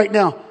to tell you right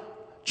now,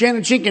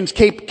 Janet Jenkins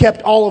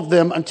kept all of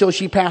them until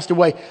she passed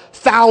away.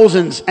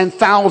 Thousands and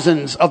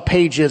thousands of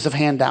pages of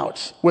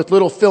handouts with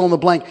little fill in the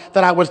blank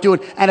that I was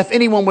doing. And if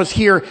anyone was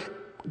here,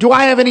 do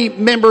I have any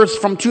members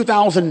from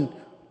 2000,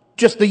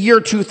 just the year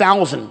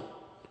 2000?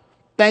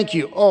 Thank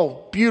you.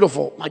 Oh,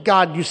 beautiful. My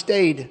God, you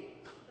stayed.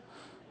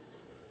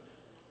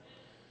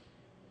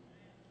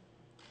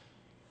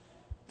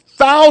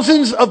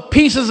 Thousands of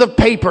pieces of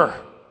paper.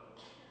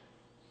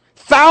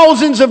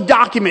 Thousands of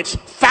documents.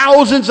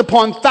 Thousands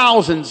upon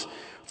thousands.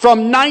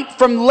 From late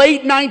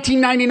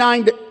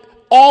 1999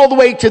 all the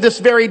way to this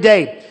very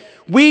day,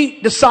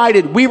 we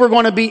decided we were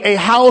going to be a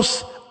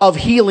house of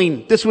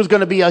healing. This was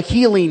going to be a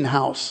healing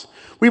house.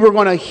 We were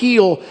going to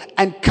heal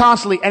and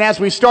constantly, and as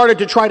we started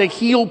to try to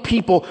heal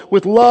people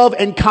with love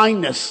and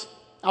kindness,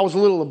 I was a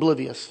little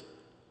oblivious.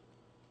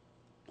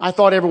 I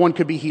thought everyone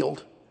could be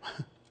healed.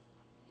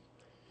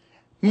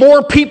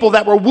 More people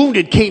that were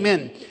wounded came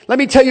in. Let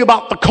me tell you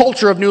about the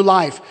culture of New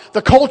Life.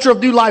 The culture of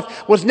New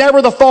Life was never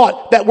the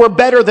thought that we're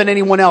better than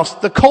anyone else.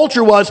 The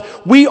culture was,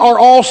 we are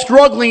all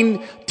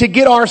struggling to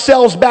get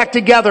ourselves back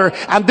together,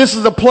 and this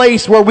is a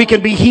place where we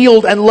can be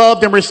healed and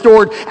loved and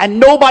restored. And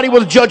nobody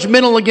was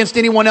judgmental against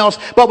anyone else,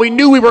 but we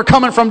knew we were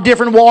coming from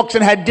different walks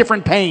and had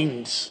different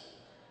pains.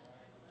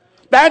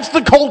 That's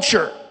the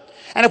culture.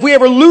 And if we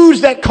ever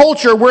lose that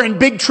culture, we're in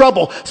big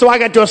trouble. So I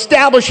got to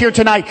establish here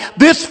tonight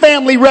this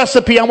family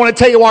recipe. I want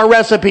to tell you our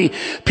recipe.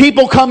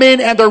 People come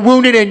in and they're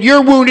wounded and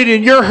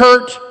you're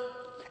hurt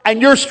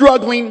and you're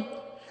struggling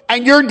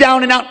and you're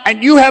down and out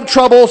and you have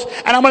troubles.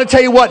 And I'm going to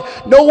tell you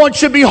what, no one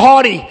should be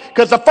haughty,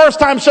 because the first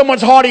time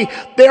someone's haughty,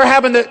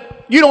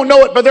 you don't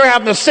know it, but they're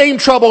having the same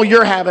trouble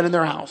you're having in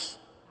their house.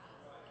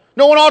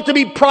 No one ought to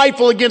be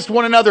prideful against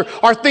one another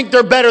or think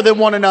they're better than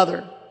one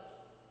another.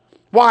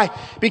 Why?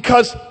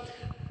 Because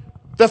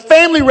the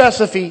family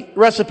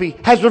recipe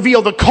has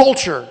revealed the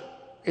culture.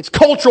 It's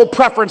cultural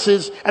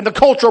preferences, and the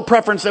cultural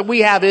preference that we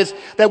have is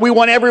that we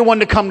want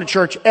everyone to come to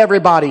church,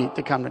 everybody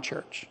to come to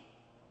church.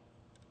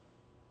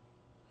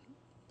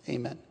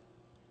 Amen.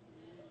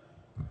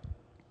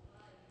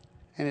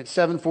 And it's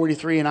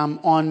 7:43 and I'm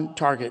on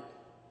target.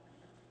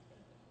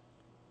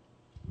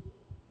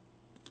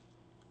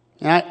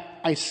 And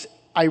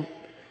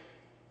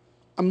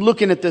I'm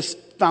looking at this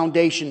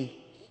foundational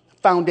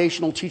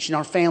teaching,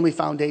 our family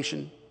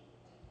foundation.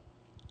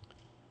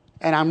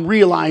 And I'm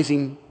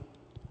realizing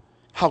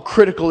how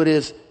critical it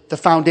is, the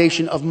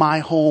foundation of my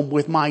home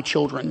with my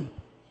children.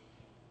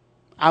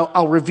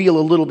 I'll reveal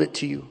a little bit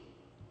to you.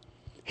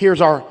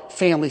 Here's our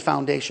family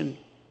foundation.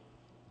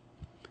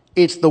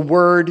 It's the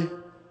Word.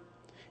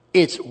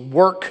 It's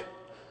work.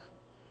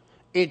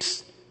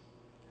 It's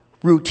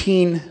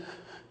routine.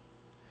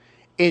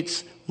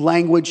 It's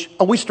language.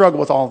 Oh, we struggle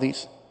with all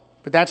these,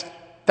 but that's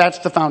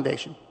the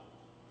foundation.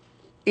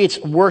 It's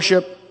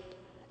worship.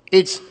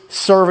 It's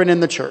serving in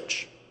the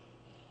church.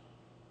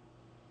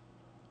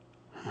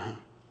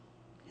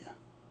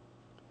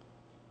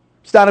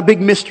 It's not a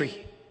big mystery.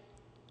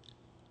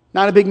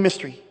 Not a big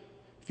mystery.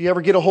 If you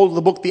ever get a hold of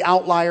the book, The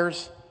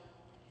Outliers,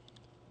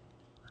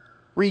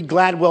 read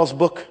Gladwell's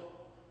book,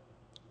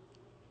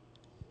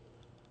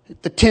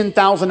 The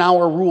 10,000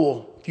 Hour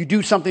Rule. If you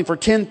do something for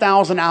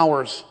 10,000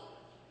 hours,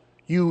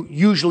 you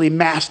usually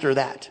master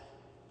that.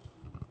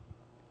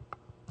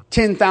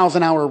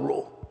 10,000 hour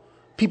rule.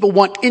 People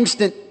want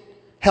instant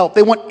help.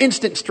 They want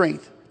instant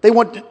strength. They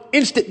want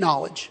instant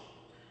knowledge.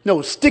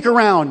 No, stick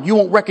around. You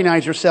won't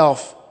recognize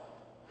yourself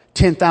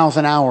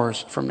 10,000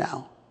 hours from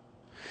now.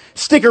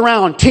 Stick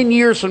around 10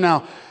 years from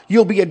now.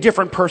 You'll be a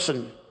different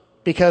person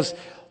because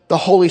the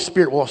Holy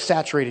Spirit will have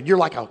saturated. You're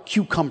like a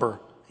cucumber.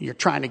 You're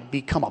trying to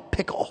become a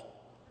pickle.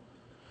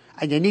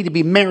 And you need to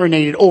be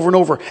marinated over and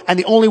over. And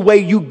the only way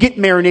you get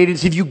marinated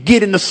is if you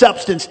get in the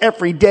substance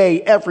every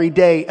day of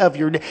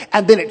your day.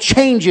 And then it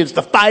changes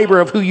the fiber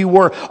of who you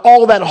were.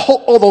 All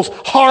those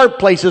hard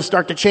places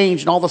start to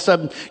change. And all of a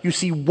sudden you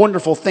see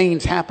wonderful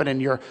things happen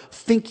and your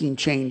thinking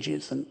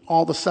changes. And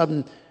all of a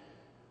sudden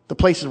the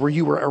places where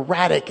you were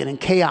erratic and in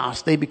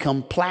chaos, they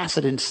become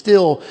placid and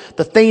still.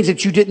 The things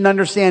that you didn't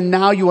understand,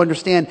 now you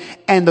understand.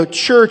 And the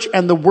church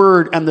and the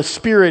word and the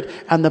spirit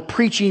and the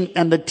preaching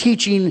and the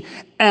teaching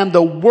and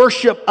the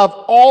worship of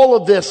all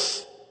of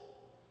this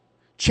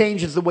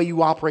changes the way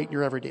you operate in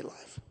your everyday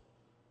life.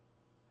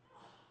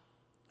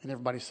 And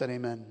everybody said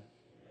amen.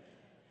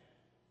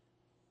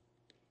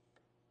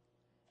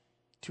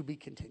 To be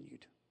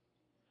continued.